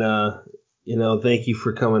 And, thank you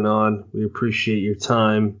for coming on. We appreciate your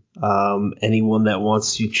time. Anyone that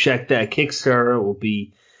wants to check that Kickstarter will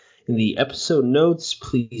be in the episode notes.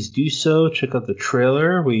 Please do so. Check out the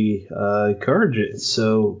trailer. We encourage it.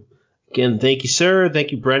 So, again, thank you, sir.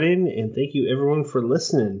 Thank you, Brennan. And thank you, everyone, for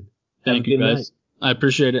listening. Thank you, guys. Night. I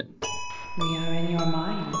appreciate it. We are in your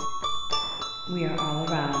mind. We are all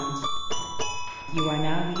around. You are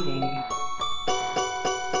now leaving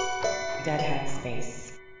Deadhead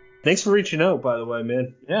Space. Thanks for reaching out, by the way,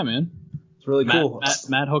 man. Yeah, man. It's really cool.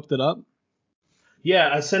 Matt hooked it up?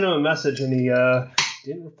 Yeah, I sent him a message and he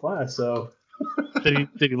didn't reply, so... Did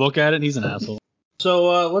he look at it? He's an asshole.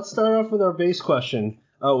 So let's start off with our base question.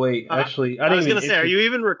 Oh, wait, actually... I was going to say, are you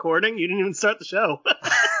even recording? You didn't even start the show.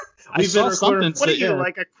 I saw something. What are you,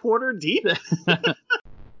 like a quarter deep?